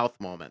of the mouth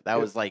moment. That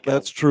was like,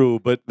 that's true.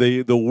 But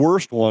the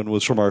worst one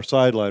was from our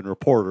sideline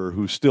reporter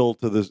who still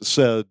to this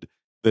said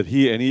that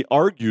he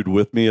argued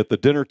with me at the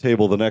dinner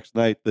table the next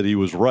night that he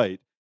was right,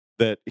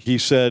 that he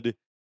said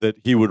that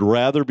he would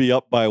rather be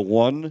up by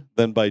 1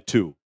 than by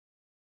 2.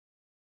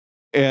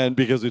 And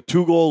because a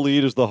 2-goal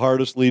lead is the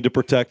hardest lead to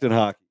protect in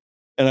hockey.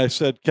 And I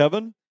said,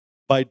 Kevin,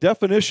 by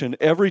definition,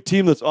 every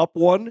team that's up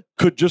 1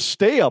 could just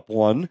stay up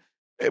 1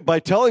 by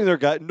telling their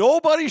guy,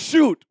 nobody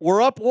shoot.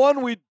 We're up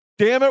 1. We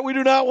do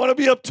not want to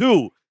be up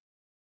 2.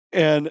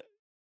 And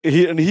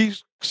he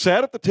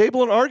sat at the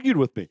table and argued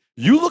with me.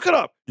 You look it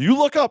up. You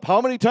look up how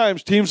many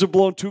times teams have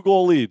blown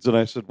 2-goal leads. And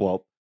I said,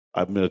 well,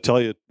 I'm going to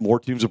tell you more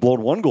teams have blown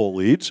 1-goal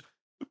leads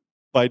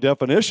by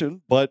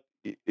definition. But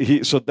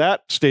so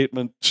that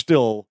statement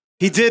still.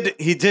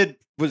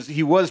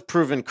 He was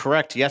proven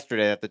correct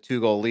yesterday that the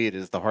 2-goal lead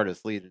is the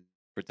hardest lead in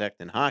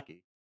protect in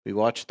hockey. We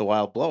watched the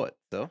Wild blow it.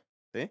 So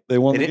see? They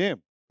won the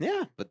game.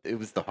 Yeah, but it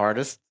was the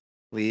hardest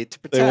lead to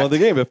protect. They won the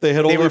game. If they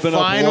had only been up 1. They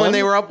were fine when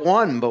they were up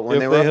 1, but when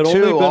they were up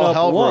 2, all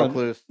hell broke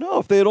loose. No,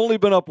 if they had only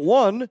been up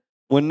 1,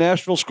 when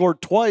Nashville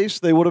scored twice,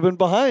 they would have been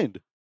behind.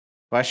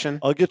 Question?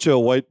 I'll get you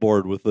a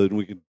whiteboard with it, and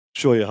we can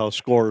show you how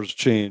scores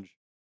change.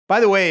 By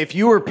the way, if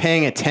you were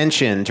paying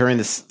attention during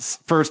this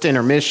first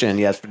intermission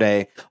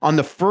yesterday, on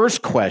the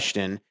first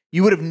question,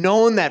 you would have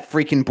known that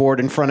freaking board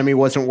in front of me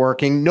wasn't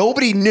working.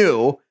 Nobody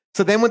knew.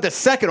 So then with the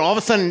second, all of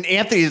a sudden,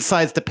 Anthony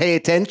decides to pay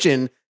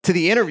attention to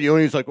the interview,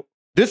 and he's like,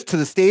 this to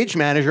the stage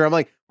manager. I'm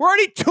like, we're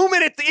already 2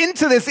 minutes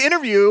into this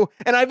interview,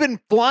 and I've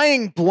been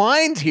flying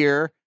blind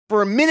here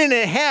for a minute and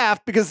a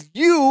half because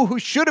you, who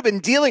should have been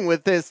dealing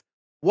with this,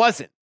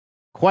 wasn't.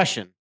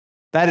 Question.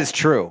 That is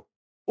true.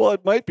 Well,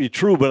 it might be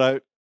true,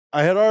 but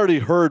I had already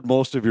heard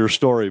most of your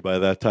story by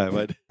that time.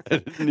 I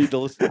didn't need to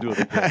listen to it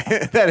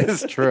again. That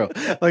is true.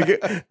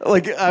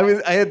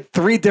 I had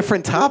 3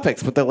 different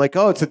topics, but they're like,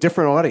 oh, it's a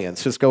different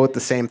audience. Just go with the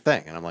same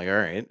thing. And I'm like, all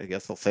right, I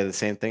guess I'll say the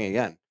same thing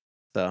again.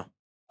 So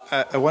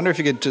I wonder if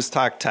you could just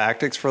talk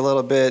tactics for a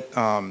little bit.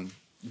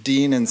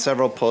 Dean, in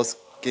several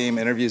post-game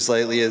interviews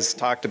lately, has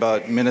talked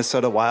about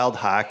Minnesota Wild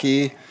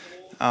hockey.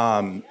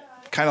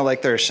 Kind of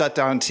like they're a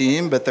shutdown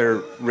team, but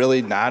they're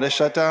really not a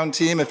shutdown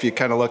team. If you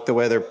kind of look the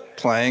way they're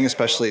playing,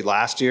 especially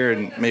last year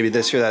and maybe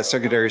this year, that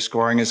secondary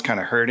scoring is kind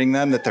of hurting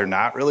them, that they're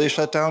not really a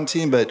shutdown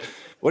team. But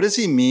what does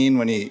he mean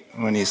when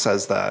he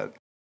says that?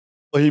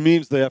 Well, he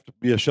means they have to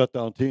be a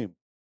shutdown team.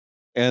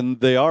 And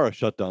they are a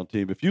shutdown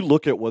team. If you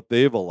look at what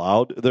they've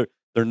allowed,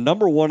 they're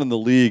number 1 in the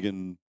league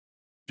in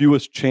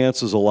fewest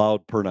chances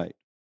allowed per night.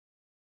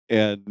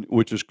 And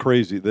which is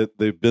crazy that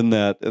they've been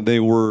that, and they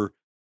were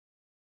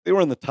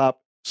in the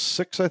top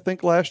 6, I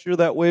think, last year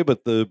that way,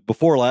 but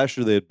before last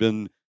year they had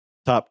been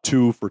top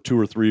 2 for 2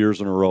 or 3 years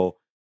in a row.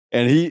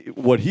 And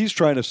what he's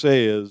trying to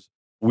say is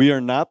we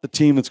are not the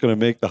team that's going to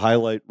make the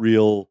highlight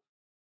reel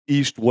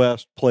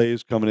east-west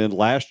plays coming in.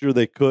 Last year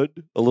they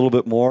could a little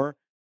bit more.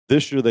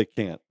 This year they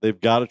can't.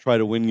 They've got to try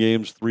to win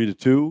games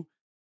 3-2.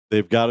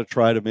 They've got to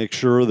try to make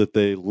sure that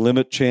they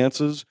limit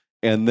chances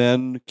and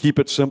then keep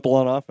it simple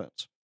on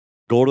offense.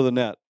 Go to the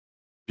net.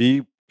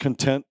 Be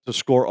content to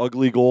score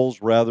ugly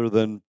goals rather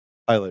than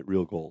highlight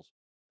reel goals.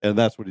 And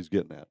that's what he's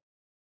getting at.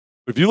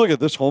 If you look at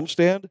this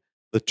homestand,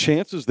 the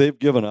chances they've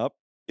given up,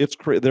 it's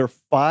crazy. They're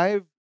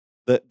 5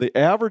 The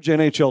average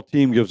NHL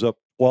team gives up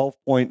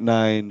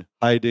 12.9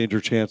 high danger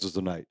chances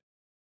a night.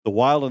 The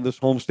Wild in this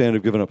homestand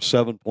have given up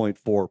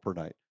 7.4 per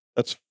night.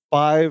 That's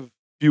 5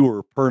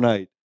 fewer per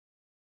night.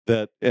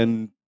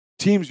 And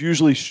teams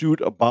usually shoot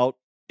about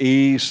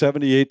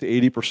 78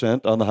 to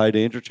 80% on the high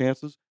danger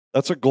chances.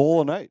 That's a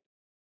goal a night,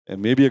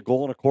 and maybe a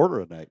goal and a quarter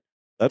a night.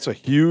 That's a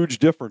huge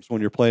difference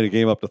when you're playing a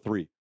game up to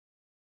 3.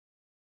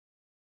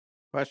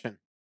 Question.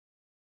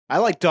 I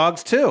like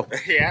dogs too.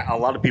 Yeah, a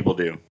lot of people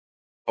do.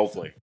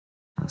 Hopefully.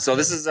 So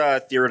this is a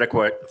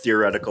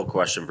theoretical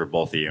question for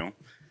both of you.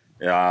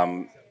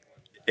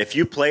 If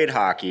you played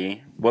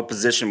hockey, what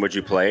position would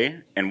you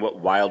play, and what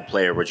Wild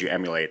player would you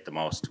emulate the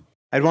most?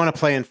 I'd want to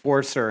play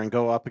enforcer and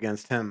go up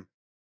against him.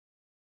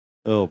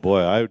 Oh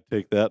boy, I would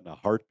take that in a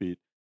heartbeat.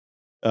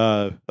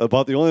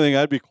 About the only thing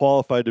I'd be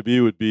qualified to be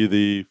would be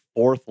the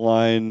 4th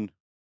line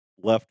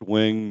left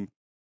wing.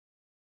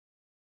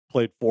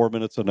 Played 4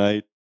 minutes a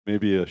night,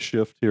 maybe a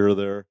shift here or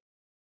there.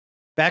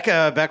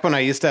 Back when I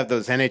used to have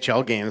those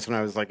NHL games when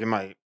I was like in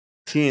my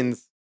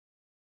teens,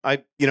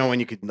 when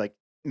you could like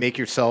make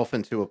yourself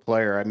into a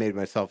player, I made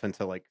myself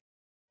into like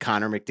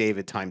Connor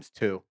McDavid times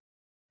 2.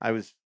 I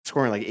was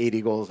scoring like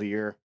 80 goals a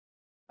year.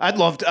 I'd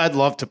love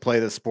to play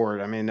this sport.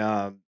 I mean,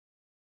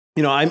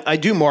 I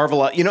do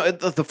marvel at,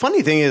 the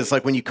funny thing is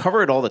like when you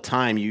cover it all the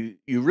time, you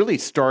really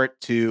start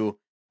to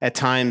at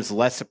times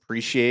less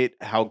appreciate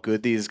how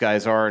good these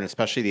guys are, and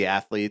especially the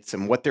athletes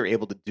and what they're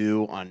able to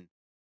do on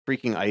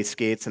freaking ice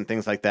skates and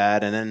things like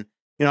that. And then,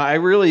 I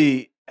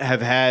really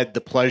have had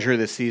the pleasure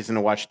this season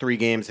to watch 3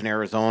 games in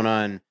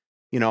Arizona,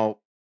 and,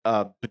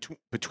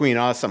 between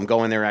us, I'm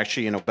going there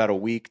actually in about a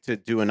week to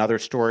do another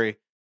story.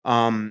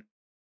 Like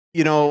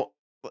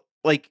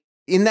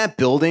in that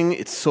building,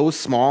 it's so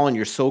small and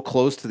you're so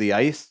close to the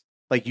ice.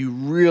 Like you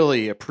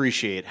really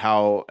appreciate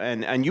how,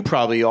 and you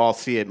probably all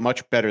see it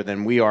much better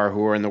than we are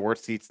who are in the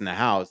worst seats in the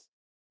house,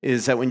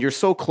 is that when you're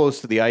so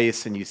close to the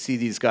ice and you see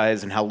these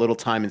guys and how little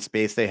time and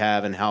space they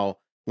have and how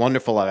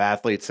wonderful of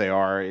athletes they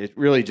are, it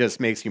really just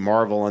makes you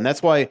marvel. And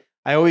that's why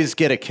I always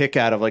get a kick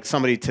out of, like,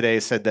 somebody today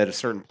said that a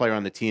certain player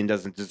on the team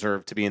doesn't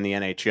deserve to be in the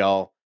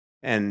NHL.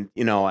 And,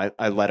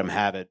 I let him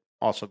have it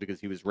also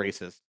because he was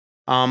racist.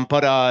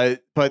 But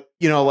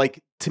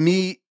like to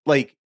me,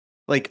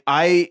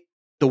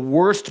 the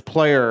worst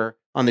player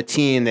on the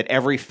team that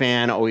every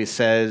fan always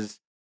says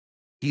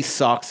he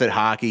sucks at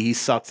hockey, he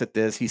sucks at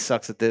this, he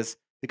sucks at this.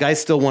 The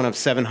guy's still one of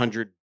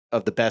 700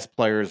 of the best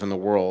players in the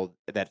world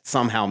that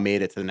somehow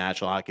made it to the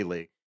National Hockey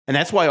League. And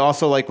that's why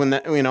also, like,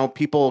 when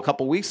people a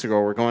couple weeks ago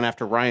were going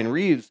after Ryan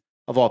Reeves,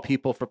 of all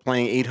people, for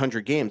playing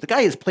 800 games. The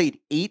guy has played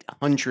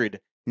 800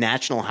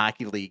 National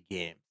Hockey League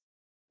games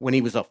when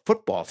he was a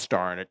football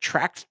star and a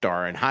track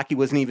star, and hockey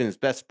wasn't even his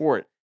best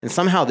sport. And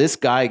somehow this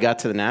guy got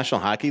to the National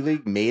Hockey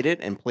League, made it,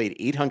 and played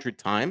 800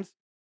 times.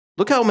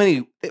 Look how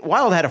many.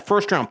 Wild had a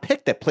first-round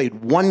pick that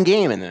played 1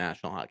 game in the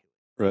National Hockey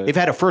League. Right. They've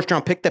had a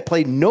first-round pick that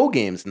played no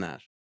games in the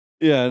National.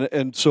 Yeah,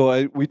 and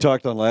so we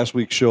talked on last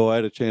week's show. I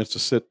had a chance to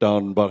sit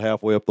down about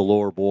halfway up the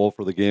lower bowl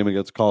for the game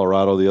against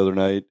Colorado the other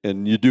night,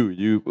 and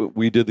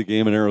we did the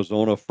game in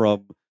Arizona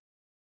from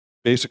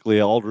basically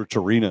Aldrich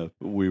Arena.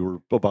 We were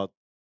about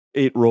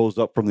 8 rows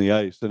up from the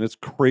ice, and it's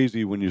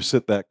crazy when you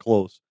sit that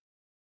close.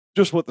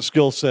 Just what the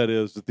skill set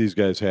is that these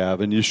guys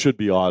have, and you should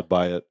be awed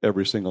by it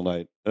every single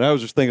night. And I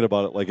was just thinking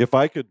about it, like if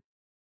I could,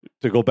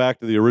 to go back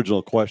to the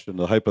original question,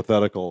 the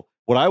hypothetical,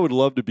 what I would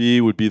love to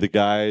be would be the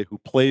guy who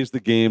plays the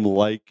game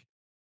like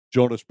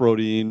Jonas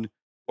Brodin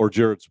or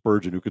Jared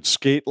Spurgeon, who could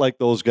skate like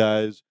those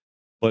guys,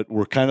 but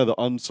were kind of the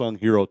unsung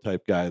hero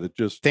type guy that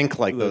just think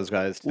like those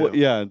guys too.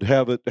 Yeah, and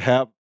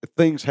have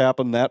things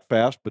happen that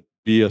fast, but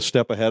be a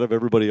step ahead of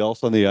everybody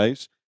else on the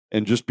ice,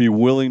 and just be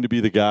willing to be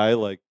the guy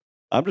like,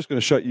 I'm just going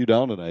to shut you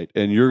down tonight,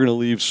 and you're going to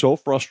leave so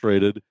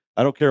frustrated.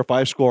 I don't care if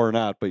I score or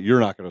not, but you're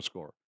not going to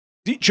score.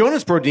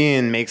 Jonas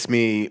Brodin makes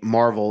me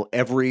marvel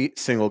every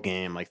single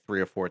game, like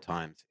 3 or 4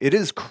 times. It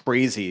is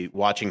crazy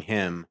watching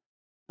him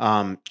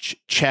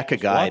check a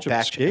guy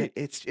back.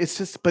 It's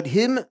just, but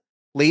him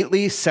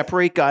lately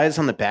separate guys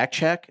on the back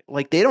check.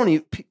 Like they don't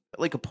even,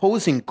 like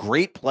opposing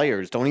great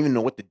players don't even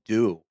know what to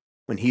do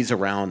when he's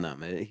around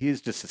them. He's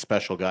just a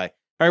special guy.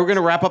 All right, we're going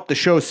to wrap up the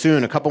show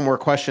soon. A couple more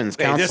questions.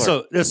 Hey,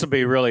 this will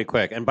be really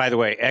quick. And by the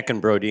way, Eck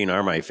and Brodin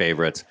are my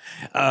favorites.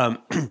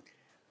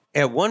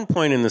 At one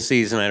point in the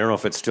season, I don't know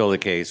if it's still the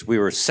case, we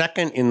were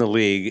second in the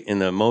league in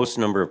the most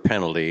number of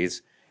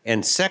penalties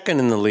and second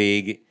in the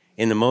league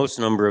in the most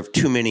number of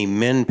too many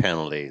men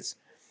penalties.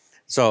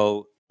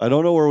 So I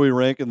don't know where we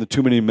rank in the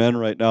too many men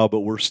right now, but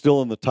we're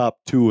still in the top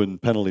 2 in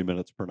penalty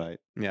minutes per night.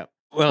 Yeah.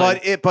 Well,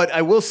 but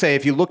I will say,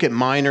 if you look at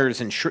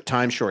minors and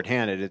time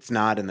shorthanded, it's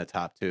not in the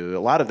top 2. A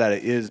lot of that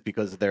is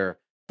because they're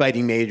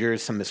fighting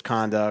majors, some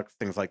misconduct,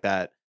 things like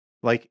that.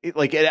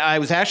 I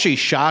was actually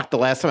shocked the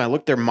last time I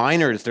looked. Their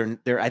minors,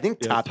 they're I think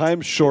top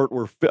time short.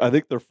 I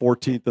think they're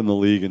 14th in the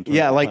league.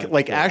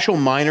 Actual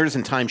minors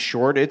and time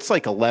short, it's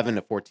like 11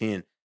 to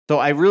 14. So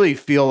I really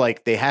feel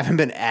like they haven't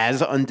been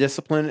as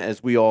undisciplined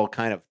as we all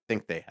kind of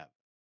think they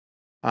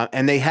have,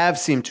 and they have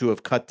seemed to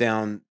have cut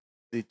down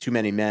the too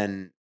many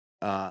men.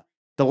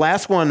 The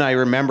last one I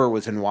remember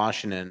was in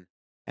Washington,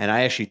 and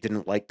I actually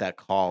didn't like that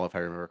call, if I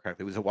remember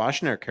correctly. Was it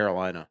Washington or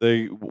Carolina?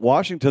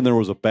 Washington, there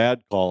was a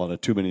bad call on a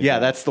too many. Yeah,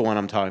 that's the one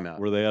I'm talking about.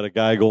 Where they had a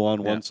guy go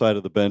on one side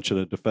of the bench and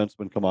a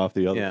defenseman come off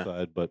the other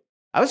side. But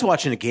I was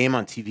watching a game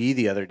on TV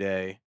the other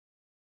day,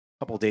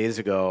 a couple days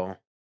ago.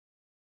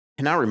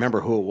 I cannot remember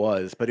who it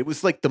was, but it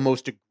was like the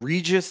most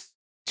egregious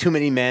too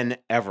many men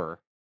ever.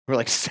 There were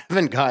like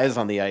 7 guys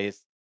on the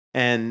ice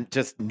and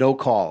just no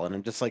call. And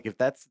I'm just like, if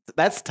that's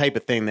the type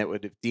of thing that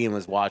would, if Dean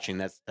was watching,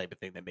 that's the type of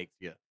thing that makes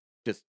you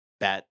just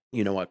that,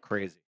 you know what,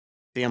 crazy.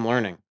 See, I'm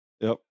learning.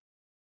 Yep.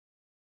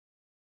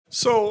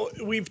 So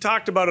we've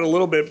talked about it a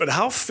little bit, but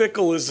how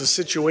fickle is the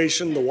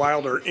situation the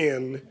Wild are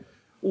in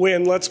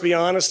when, let's be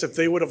honest, if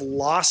they would have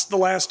lost the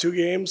last 2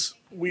 games,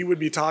 we would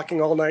be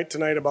talking all night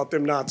tonight about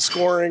them not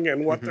scoring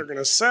and what they're going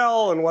to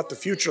sell and what the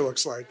future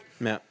looks like.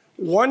 Yeah.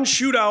 1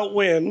 shootout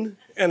win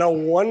and a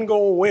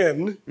 1-goal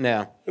win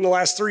in the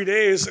last 3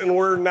 days, and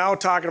we're now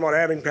talking about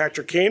adding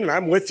Patrick Kane, and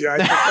I'm with you. I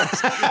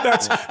think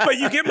that's but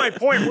you get my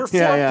point. We're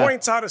 4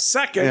 points out of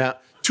second,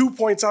 2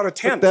 points out of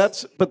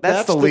 10th. But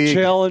that's the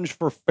challenge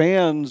for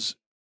fans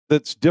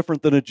that's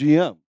different than a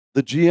GM.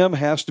 The GM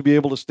has to be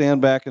able to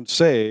stand back and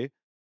say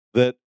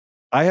that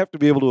I have to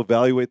be able to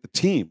evaluate the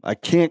team. I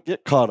can't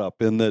get caught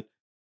up in that,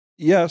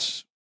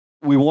 yes,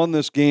 we won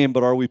this game,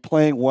 but are we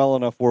playing well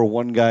enough where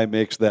one guy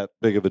makes that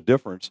big of a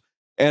difference?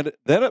 And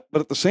then,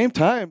 but at the same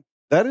time,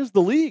 that is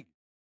the league.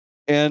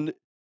 And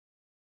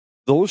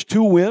those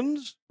 2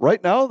 wins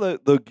right now,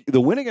 the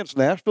win against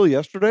Nashville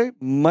yesterday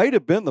might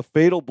have been the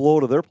fatal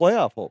blow to their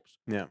playoff hopes.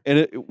 Yeah.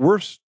 And we're,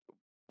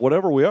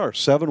 whatever we are,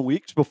 7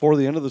 weeks before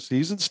the end of the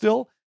season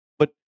still.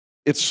 But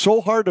it's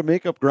so hard to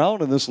make up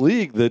ground in this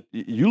league that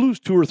you lose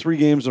 2 or 3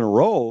 games in a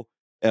row,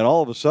 and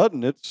all of a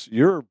sudden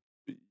you're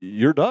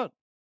done.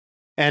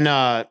 And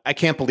I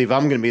can't believe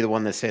I'm going to be the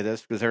one to say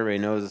this because everybody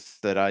knows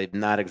that I'm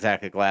not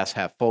exactly a glass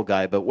half full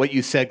guy. But what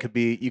you said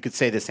you could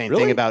say the same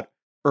thing about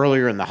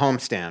earlier in the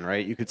homestand,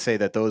 right? You could say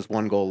that those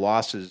 1-goal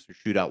losses or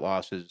shootout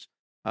losses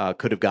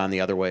could have gone the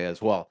other way as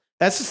well.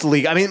 That's just the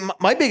league. I mean,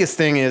 my biggest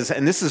thing is,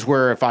 and this is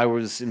where if I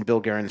was in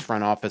Bill Guerin's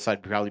front office,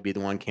 I'd probably be the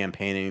one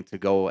campaigning to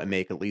go and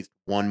make at least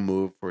one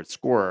move for a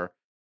scorer.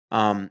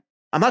 I'm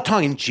not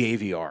talking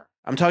JVR.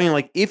 I'm talking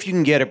like if you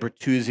can get a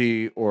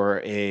Bertuzzi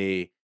or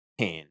a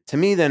Kane. To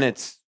me, then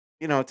it's,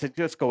 to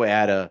just go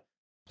add a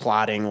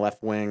plotting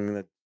left wing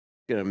that's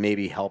going to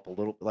maybe help a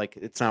little. Like,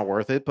 it's not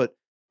worth it. But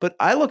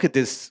I look at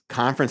this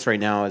conference right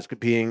now as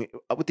being,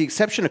 with the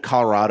exception of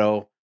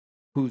Colorado,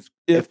 who's,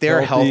 if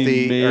they're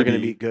healthy, are going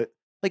to be good.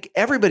 Like,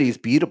 everybody's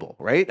beatable,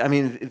 right? I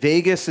mean,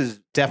 Vegas is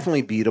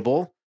definitely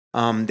beatable.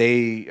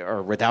 They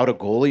are without a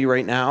goalie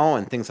right now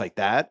and things like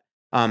that.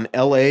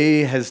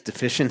 LA has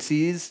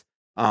deficiencies.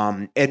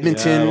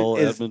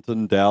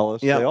 Edmonton,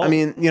 Dallas. Yeah, I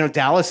mean,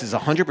 Dallas is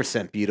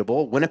 100%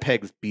 beatable.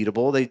 Winnipeg's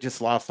beatable. They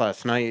just lost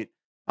last night.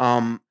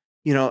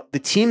 The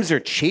teams are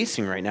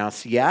chasing right now.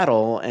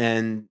 Seattle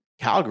and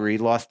Calgary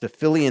lost to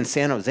Philly and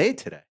San Jose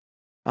today.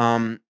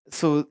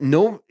 So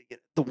the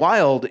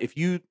Wild, if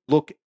you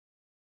look,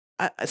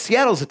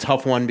 Seattle's a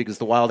tough one because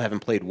the Wild haven't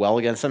played well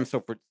against them.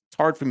 So it's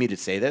hard for me to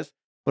say this.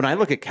 When I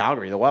look at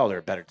Calgary, the Wild are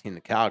a better team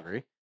than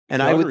Calgary.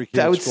 And I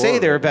would say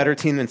they're a better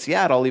team than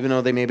Seattle, even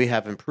though they maybe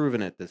haven't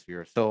proven it this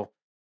year. So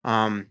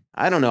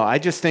I don't know. I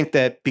just think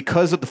that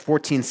because of the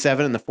 14-7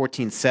 and the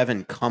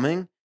 14-7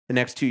 coming the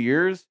next 2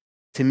 years,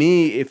 to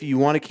me, if you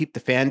want to keep the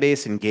fan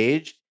base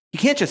engaged, you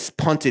can't just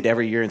punt it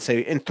every year and say,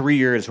 in 3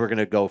 years, we're going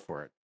to go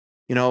for it.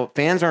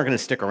 Fans aren't going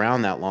to stick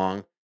around that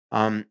long.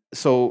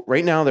 So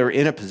right now they're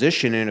in a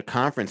position in a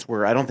conference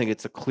where I don't think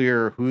it's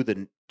clear who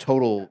the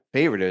total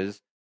favorite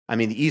is. I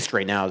mean, the East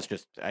right now is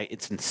just,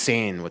 it's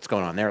insane what's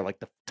going on there. Like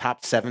the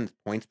top 7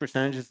 points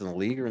percentages in the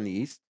league are in the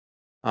East.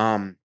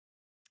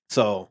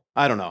 So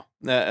I don't know.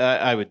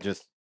 I'd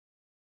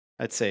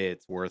say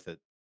it's worth it.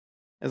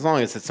 As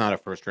long as it's not a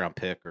first round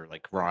pick or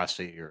like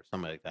Rossi or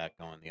somebody like that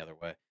going the other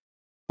way.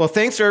 Well,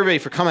 thanks to everybody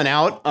for coming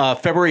out.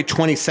 February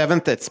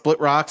 27th at Split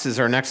Rocks is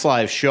our next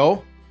live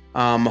show.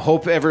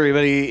 Hope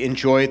everybody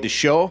enjoyed the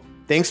show.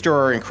 Thanks to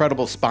our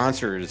incredible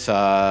sponsors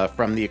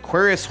from the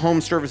Aquarius Home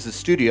Services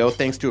Studio.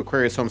 Thanks to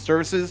Aquarius Home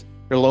Services,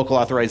 their local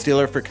authorized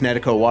dealer for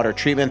Connecticut water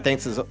treatment.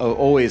 Thanks as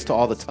always to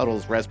all the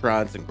Tuttle's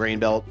restaurants and Grain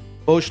Belt.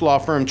 Bosch Law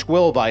Firm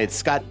Twill by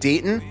Scott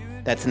Dayton.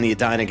 That's in the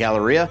Edina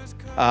Galleria.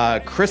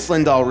 Chris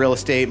Lindahl Real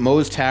Estate,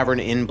 Moe's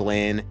Tavern in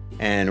Blaine,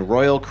 and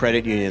Royal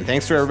Credit Union.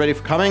 Thanks to everybody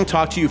for coming.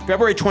 Talk to you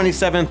February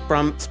 27th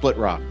from Split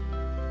Rock.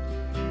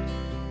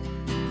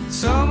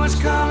 So much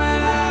coming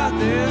out,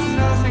 there's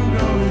nothing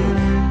going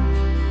in.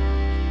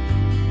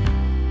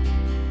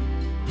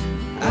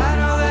 I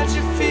know that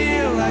you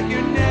feel like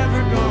you're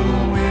never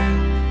gonna win.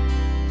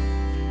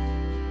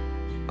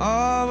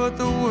 Oh, but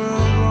the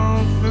world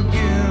won't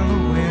forgive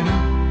a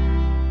winner.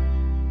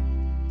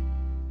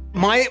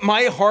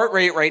 My heart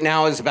rate right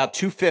now is about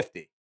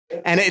 250.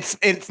 And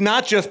it's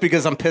not just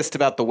because I'm pissed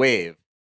about the wave.